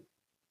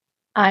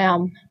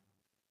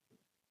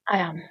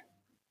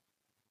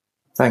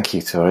 Thank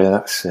you, Toria.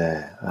 That's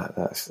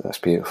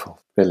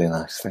beautiful. Really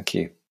nice. Thank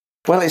you.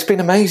 Well, it's been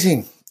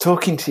amazing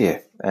talking to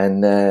you,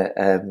 and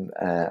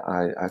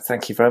I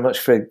thank you very much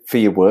for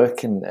your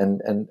work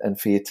and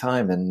for your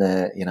time. And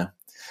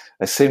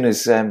as soon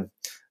as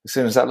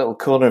that little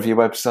corner of your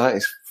website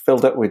is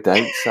filled up with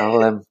dates,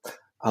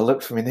 I'll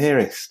look for my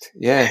nearest.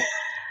 Yeah.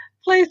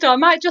 Please do. I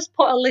might just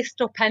put a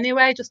list up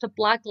anyway, just a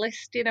blag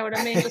list. You know what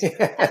I mean? Just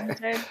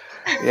pretending.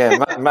 Yeah,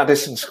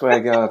 Madison Square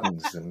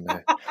Gardens and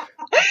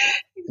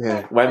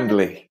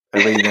Wembley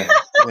Arena.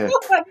 Yeah.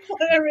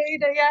 Wembley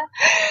Arena, yeah.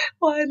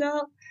 Why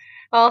not?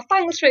 Oh,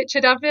 thanks,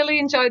 Richard. I've really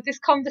enjoyed this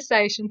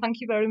conversation. Thank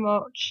you very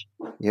much.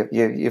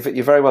 You're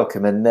very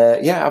welcome. And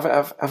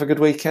have a good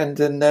weekend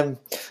and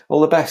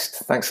all the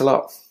best. Thanks a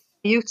lot.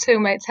 You too,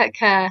 mate. Take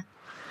care.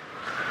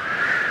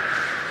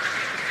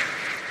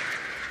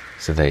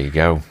 So there you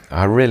go.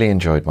 I really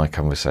enjoyed my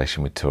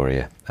conversation with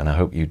Toria, and I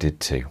hope you did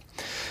too.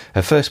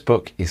 Her first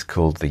book is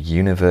called The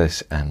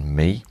Universe and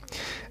Me,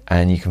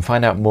 and you can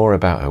find out more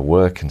about her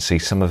work and see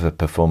some of her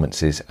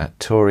performances at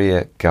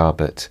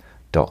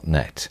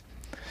toriagarbutt.net.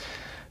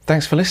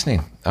 Thanks for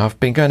listening. I've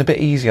been going a bit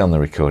easy on the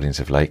recordings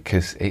of late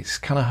because it's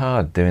kind of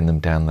hard doing them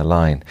down the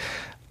line.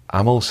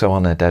 I'm also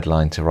on a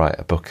deadline to write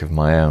a book of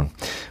my own.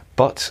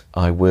 But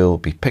I will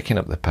be picking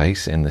up the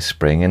pace in the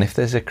spring, and if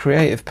there's a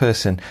creative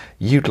person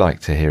you'd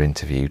like to hear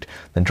interviewed,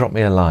 then drop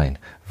me a line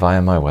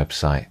via my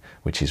website,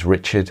 which is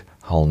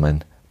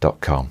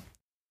richardholman.com.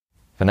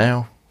 For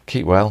now,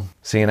 keep well.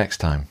 See you next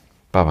time.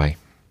 Bye-bye.